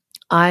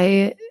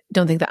 I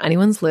don't think that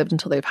anyone's lived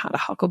until they've had a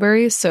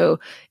huckleberry. So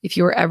if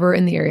you're ever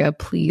in the area,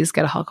 please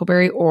get a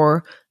huckleberry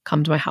or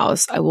come to my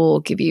house. I will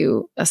give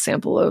you a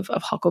sample of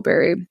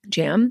huckleberry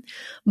jam.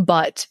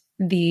 But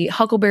the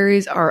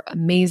huckleberries are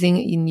amazing.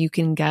 And you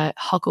can get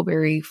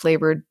huckleberry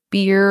flavored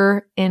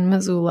beer in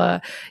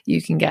Missoula.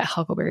 You can get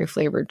huckleberry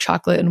flavored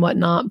chocolate and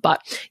whatnot.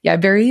 But yeah,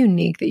 very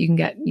unique that you can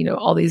get,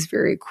 all these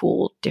very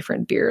cool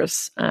different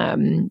beers.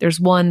 There's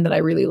one that I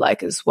really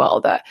like as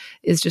well that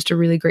is just a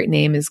really great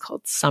name, is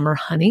called Summer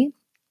Honey.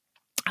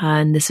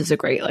 And this is a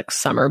great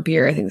summer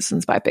beer. I think this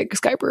one's by Big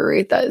Sky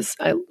Brewery.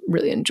 I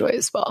really enjoy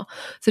as well.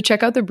 So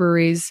check out the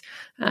breweries.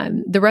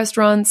 The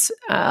restaurants,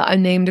 I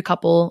named a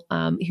couple.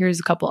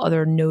 Here's a couple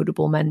other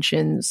notable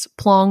mentions.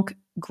 Plonk,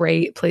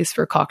 great place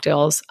for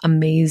cocktails.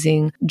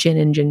 Amazing gin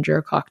and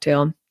ginger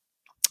cocktail.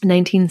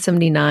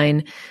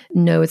 1979.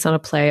 No, it's not a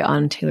play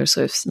on Taylor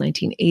Swift's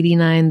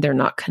 1989. They're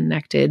not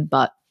connected,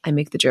 but I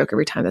make the joke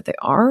every time that they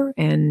are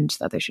and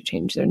that they should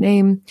change their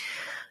name.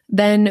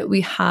 Then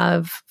we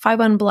have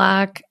 5 on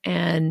Black,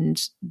 and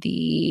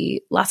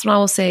the last one I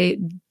will say,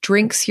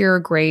 drinks here are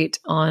great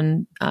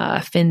on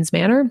Finn's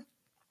Manor,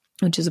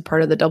 which is a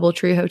part of the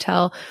Doubletree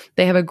Hotel.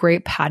 They have a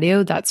great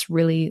patio that's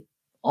really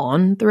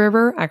on the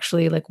river.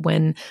 Actually,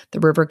 when the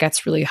river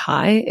gets really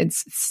high,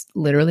 it's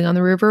literally on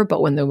the river,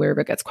 but when the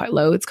river gets quite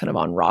low, it's kind of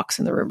on rocks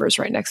and the river's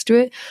right next to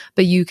it.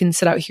 But you can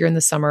sit out here in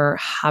the summer,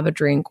 have a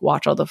drink,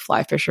 watch all the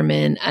fly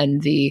fishermen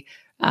and the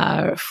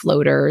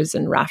floaters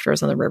and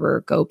rafters on the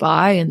river go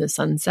by in the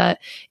sunset.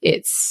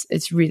 It's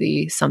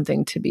really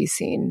something to be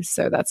seen.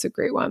 So that's a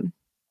great one.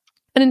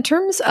 And in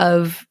terms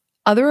of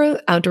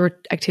other outdoor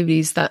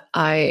activities that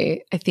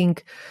I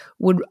think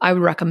I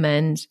would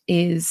recommend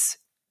is,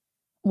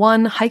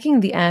 one, hiking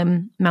the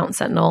Mount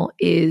Sentinel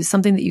is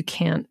something that you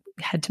can't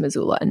head to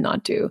Missoula and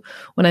not do.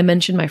 When I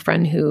mentioned my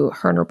friend who,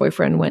 her and her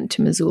boyfriend went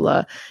to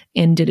Missoula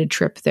and did a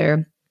trip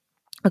there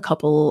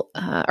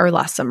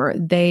last summer,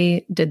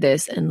 they did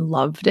this and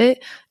loved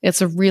it.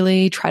 It's a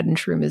really tried and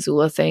true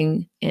Missoula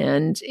thing,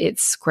 and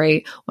it's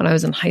great. When I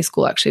was in high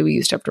school, actually, we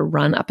used to have to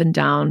run up and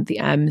down the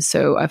M.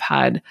 So I've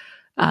had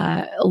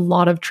a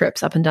lot of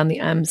trips up and down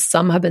the M.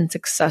 Some have been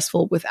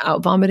successful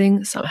without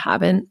vomiting, some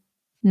haven't.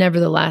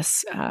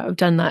 Nevertheless, I've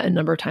done that a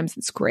number of times.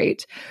 It's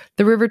great.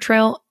 The river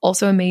trail,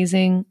 also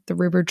amazing. The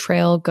river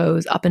trail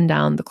goes up and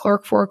down the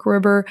Clark Fork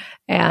River,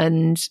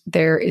 and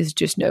there is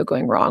just no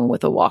going wrong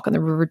with a walk on the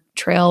river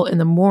trail in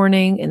the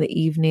morning, in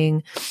the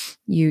evening.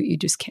 You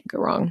just can't go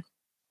wrong.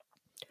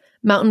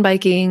 Mountain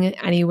biking,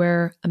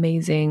 anywhere,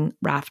 amazing.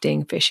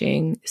 Rafting,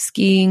 fishing,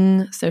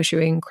 skiing,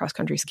 snowshoeing,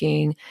 cross-country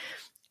skiing.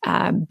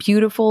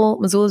 Beautiful.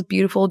 Missoula is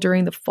beautiful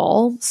during the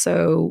fall.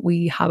 So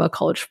we have a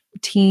college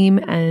team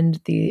and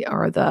they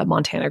are the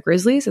Montana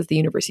Grizzlies at the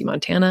University of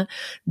Montana.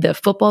 The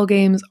football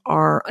games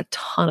are a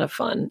ton of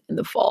fun in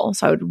the fall.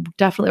 So I would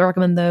definitely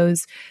recommend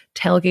those.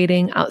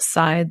 Tailgating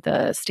outside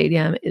the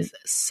stadium is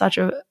such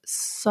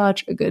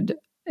a good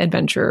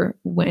adventure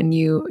when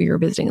you're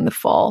visiting in the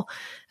fall.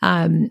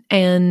 And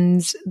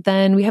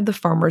then we have the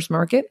farmers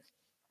market.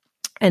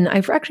 And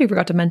I actually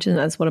forgot to mention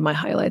that as one of my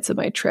highlights of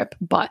my trip,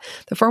 but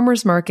the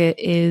farmers market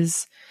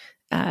was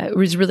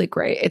really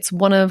great. It's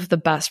one of the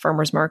best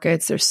farmers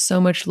markets. There's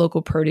so much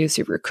local produce.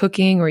 If you're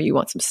cooking or you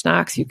want some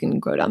snacks, you can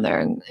go down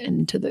there and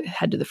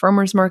head to the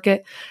farmers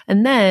market.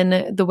 And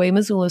then the way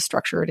Missoula is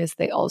structured is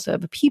they also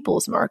have a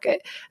people's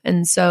market.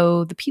 And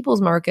so the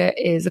people's market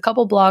is a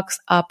couple blocks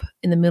up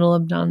in the middle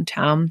of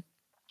downtown,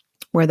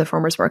 where the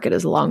farmers market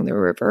is along the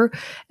river,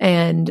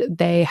 and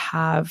they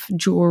have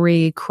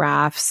jewelry,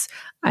 crafts.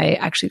 I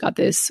actually got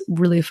this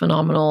really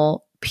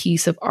phenomenal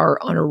piece of art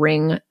on a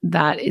ring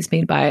that is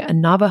made by a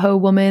Navajo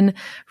woman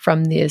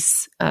from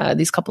these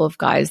couple of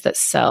guys that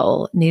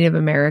sell Native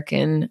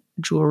American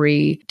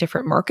jewelry,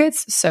 different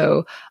markets.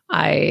 So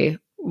I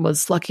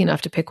was lucky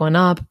enough to pick one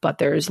up, but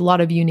there's a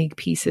lot of unique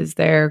pieces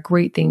there,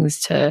 great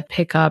things to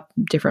pick up,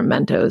 different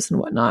Mentos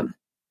and whatnot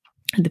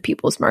at the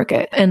people's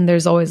market. And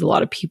there's always a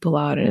lot of people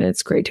out, and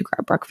it's great to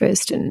grab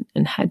breakfast and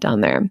head down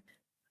there.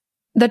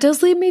 That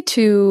does lead me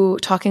to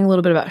talking a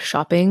little bit about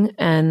shopping.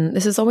 And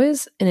this is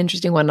always an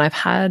interesting one. I've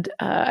had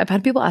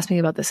people ask me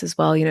about this as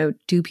well.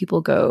 Do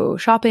people go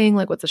shopping?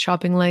 Like, what's the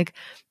shopping like?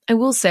 I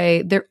will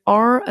say there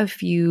are a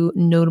few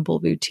notable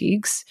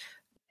boutiques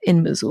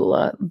in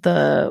Missoula.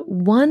 The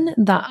one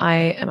that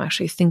I am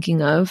actually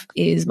thinking of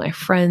is my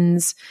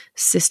friend's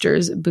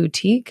sister's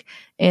boutique,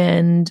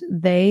 and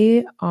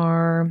they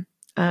are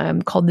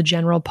called the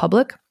General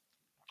Public.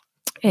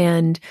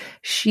 And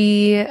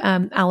she,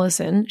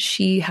 Allison,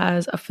 she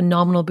has a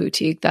phenomenal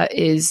boutique that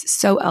is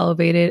so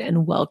elevated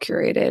and well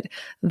curated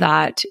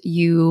that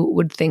you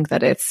would think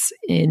that it's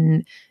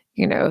in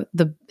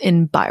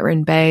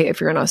Byron Bay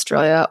if you're in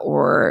Australia,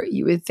 or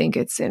you would think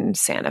it's in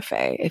Santa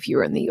Fe if you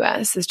were in the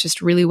US. It's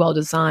just really well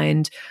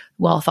designed,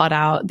 well thought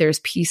out. There's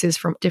pieces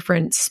from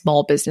different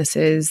small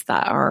businesses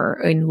that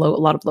are in a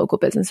lot of local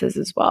businesses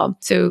as well.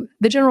 So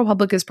the General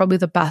Public is probably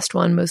the best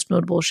one, most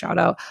notable shout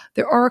out.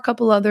 There are a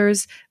couple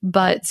others,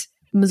 but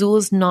Missoula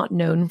is not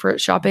known for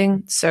its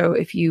shopping. So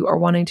if you are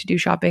wanting to do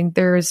shopping,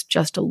 there's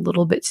just a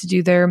little bit to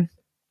do there.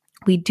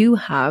 We do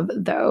have,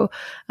 though,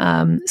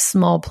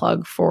 small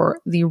plug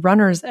for the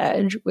Runner's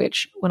Edge,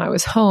 which when I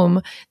was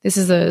home, this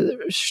is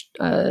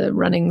a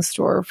running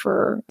store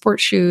for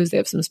sports shoes. They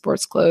have some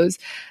sports clothes.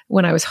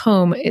 When I was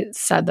home, it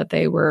said that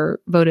they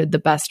were voted the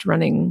best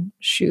running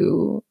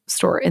shoe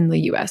store in the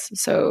US.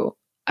 So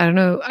I don't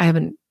know. I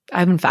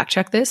haven't fact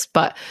checked this,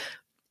 but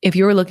if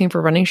you're looking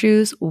for running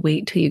shoes,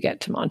 wait till you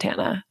get to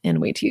Montana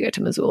and wait till you get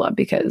to Missoula,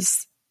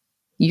 because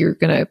you're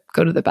going to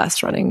go to the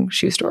best running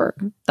shoe store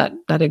that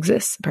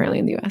exists apparently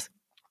in the US.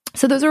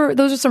 So those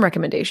are some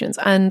recommendations.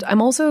 And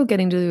I'm also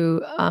getting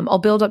to, I'll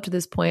build up to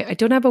this point. I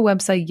don't have a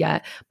website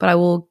yet, but I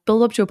will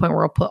build up to a point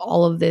where I'll put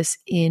all of this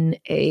in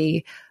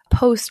a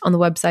post on the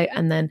website.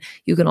 And then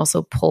you can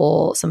also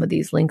pull some of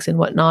these links and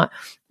whatnot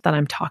that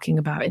I'm talking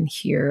about in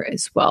here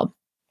as well.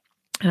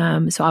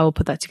 So I will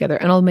put that together,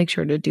 and I'll make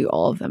sure to do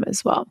all of them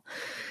as well.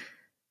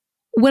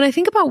 When I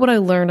think about what I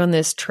learned on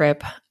this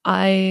trip,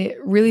 I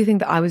really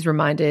think that I was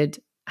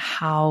reminded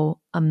how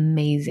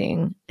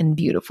amazing and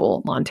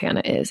beautiful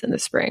Montana is in the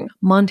spring.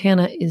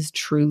 Montana is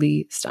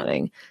truly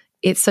stunning.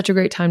 It's such a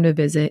great time to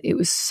visit. It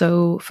was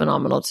so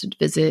phenomenal to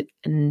visit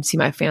and see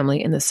my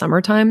family in the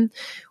summertime.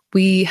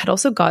 We had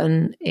also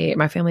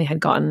my family had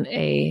gotten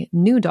a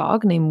new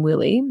dog named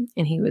Willie,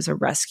 and he was a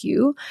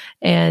rescue.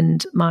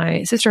 And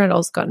my sister had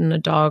also gotten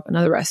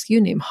another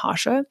rescue named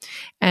Hasha.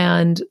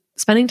 And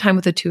spending time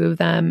with the two of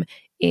them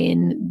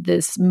in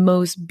this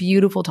most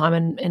beautiful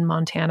time in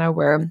Montana,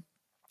 where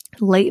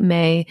late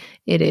May,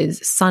 it is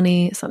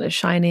sunny, sun is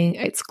shining,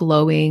 it's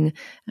glowing,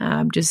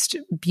 just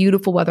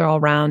beautiful weather all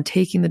around,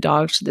 taking the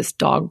dogs to this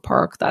dog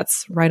park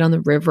that's right on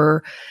the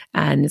river,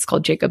 and it's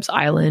called Jacob's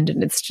Island,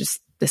 and it's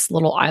just this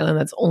little island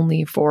that's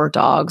only for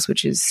dogs,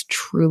 which is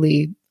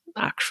truly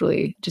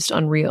actually just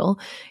unreal.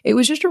 It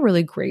was just a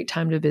really great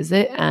time to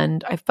visit,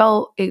 and I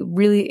felt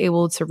really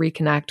able to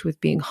reconnect with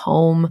being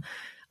home.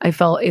 I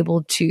felt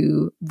able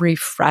to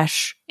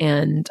refresh,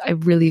 and I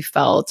really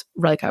felt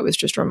like I was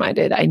just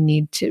reminded I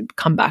need to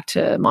come back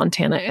to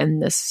Montana in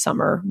this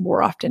summer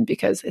more often,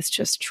 because it's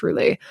just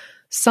truly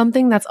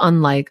something that's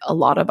unlike a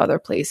lot of other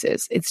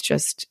places. It's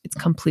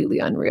completely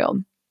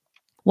unreal.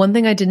 One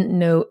thing I didn't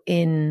know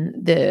in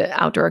the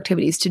outdoor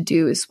activities to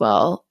do as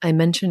well, I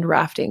mentioned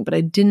rafting, but I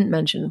didn't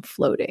mention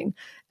floating.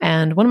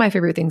 And one of my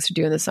favorite things to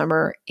do in the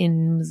summer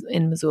in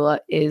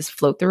Missoula is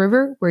float the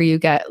river, where you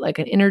get like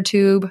an inner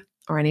tube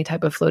or any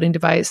type of floating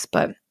device,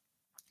 but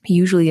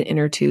usually an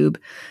inner tube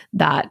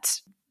that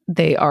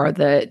They are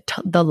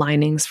the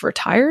linings for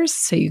tires,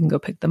 so you can go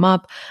pick them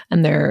up,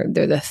 and they're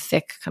the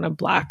thick kind of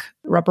black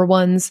rubber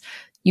ones.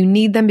 You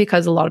need them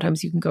because a lot of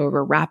times you can go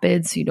over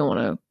rapids, so you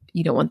don't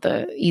want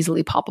the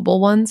easily poppable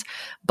ones.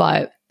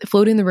 But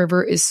floating the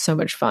river is so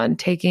much fun.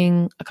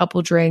 Taking a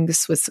couple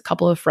drinks with a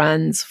couple of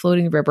friends,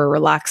 floating the river,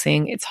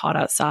 relaxing. It's hot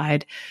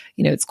outside,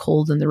 it's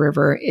cold in the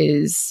river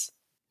is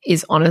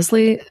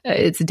honestly,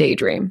 it's a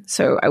daydream.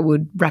 So I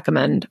would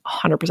recommend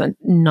 100%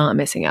 not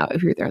missing out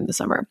if you're there in the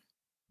summer.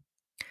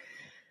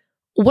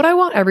 What I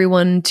want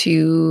everyone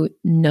to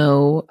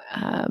know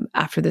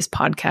after this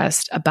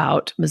podcast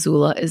about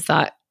Missoula is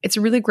that it's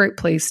a really great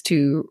place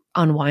to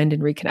unwind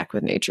and reconnect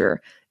with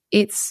nature.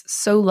 It's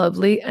so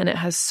lovely and it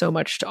has so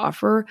much to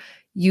offer.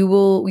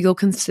 You'll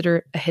consider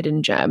it a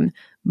hidden gem.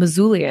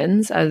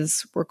 Missoulians,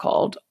 as we're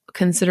called,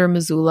 consider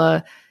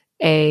Missoula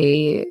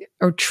a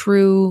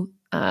true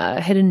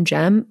hidden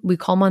gem. We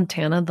call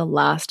Montana the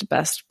last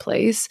best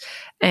place.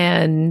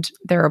 And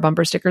there are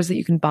bumper stickers that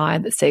you can buy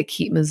that say,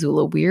 "Keep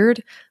Missoula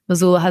weird."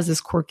 Missoula has this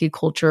quirky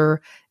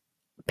culture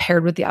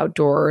paired with the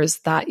outdoors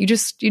that you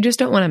just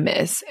don't want to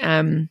miss.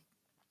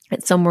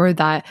 It's somewhere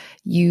that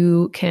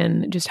you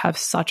can just have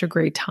such a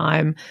great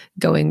time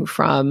going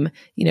from,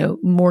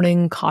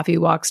 morning coffee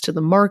walks to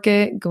the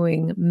market,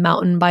 going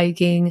mountain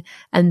biking,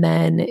 and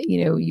then,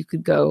 you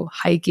could go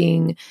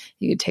hiking,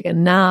 you could take a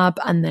nap,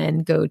 and then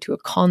go to a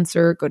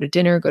concert, go to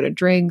dinner, go to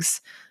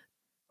drinks.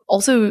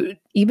 Also,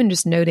 even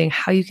just noting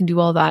how you can do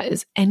all that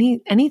is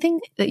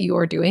anything that you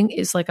are doing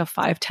is like a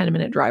 5-10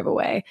 minute drive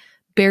away.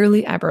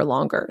 Barely ever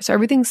longer. So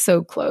everything's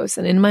so close.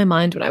 And in my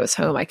mind, when I was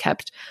home, I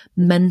kept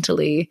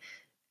mentally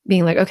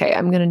being like, okay,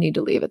 I'm going to need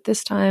to leave at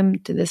this time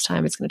to this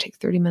time. It's going to take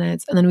 30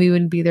 minutes. And then we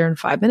would be there in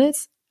 5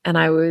 minutes. And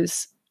I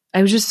was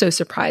just so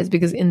surprised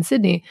because in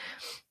Sydney,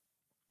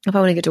 if I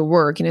want to get to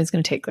work, it's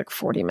going to take like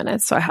 40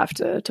 minutes. So I have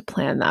to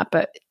plan that.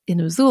 But in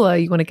Missoula,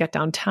 you want to get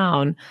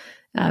downtown,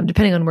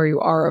 depending on where you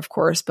are, of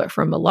course. But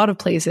from a lot of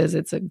places,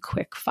 it's a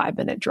quick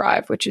 5-minute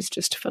drive, which is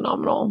just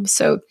phenomenal.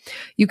 So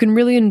you can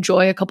really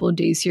enjoy a couple of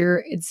days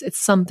here. It's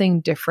something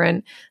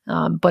different,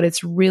 but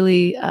it's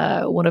really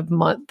one of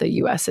the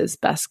US's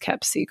best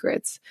kept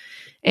secrets.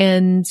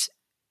 And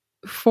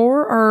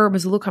for our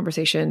Missoula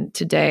conversation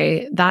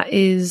today, that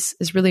is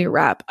really a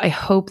wrap. I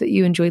hope that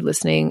you enjoyed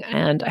listening,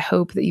 and I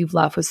hope that you've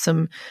left with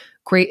some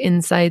great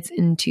insights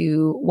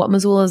into what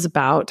Missoula is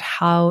about,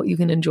 how you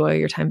can enjoy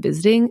your time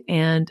visiting,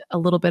 and a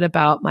little bit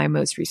about my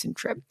most recent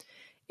trip.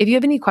 If you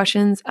have any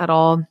questions at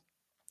all,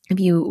 if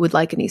you would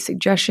like any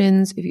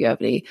suggestions, if you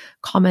have any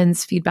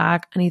comments,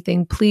 feedback,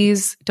 anything,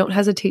 please don't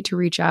hesitate to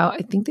reach out. I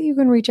think that you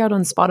can reach out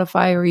on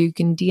Spotify, or you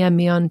can DM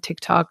me on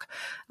TikTok,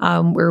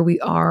 where we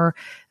are,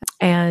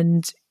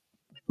 and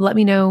let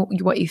me know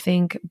what you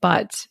think.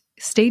 But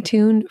stay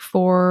tuned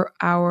for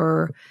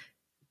our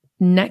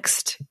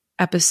next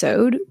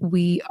episode.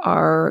 We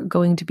are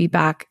going to be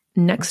back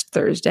next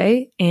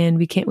Thursday, and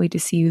we can't wait to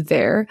see you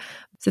there.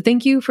 So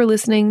thank you for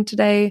listening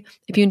today.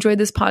 If you enjoyed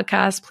this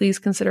podcast, please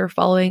consider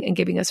following and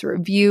giving us a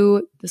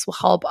review. This will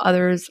help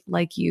others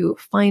like you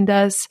find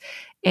us.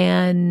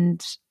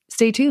 And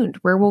stay tuned.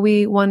 Where will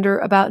we wonder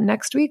about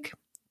next week?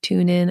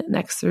 Tune in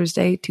next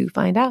Thursday to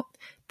find out.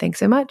 Thanks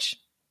so much.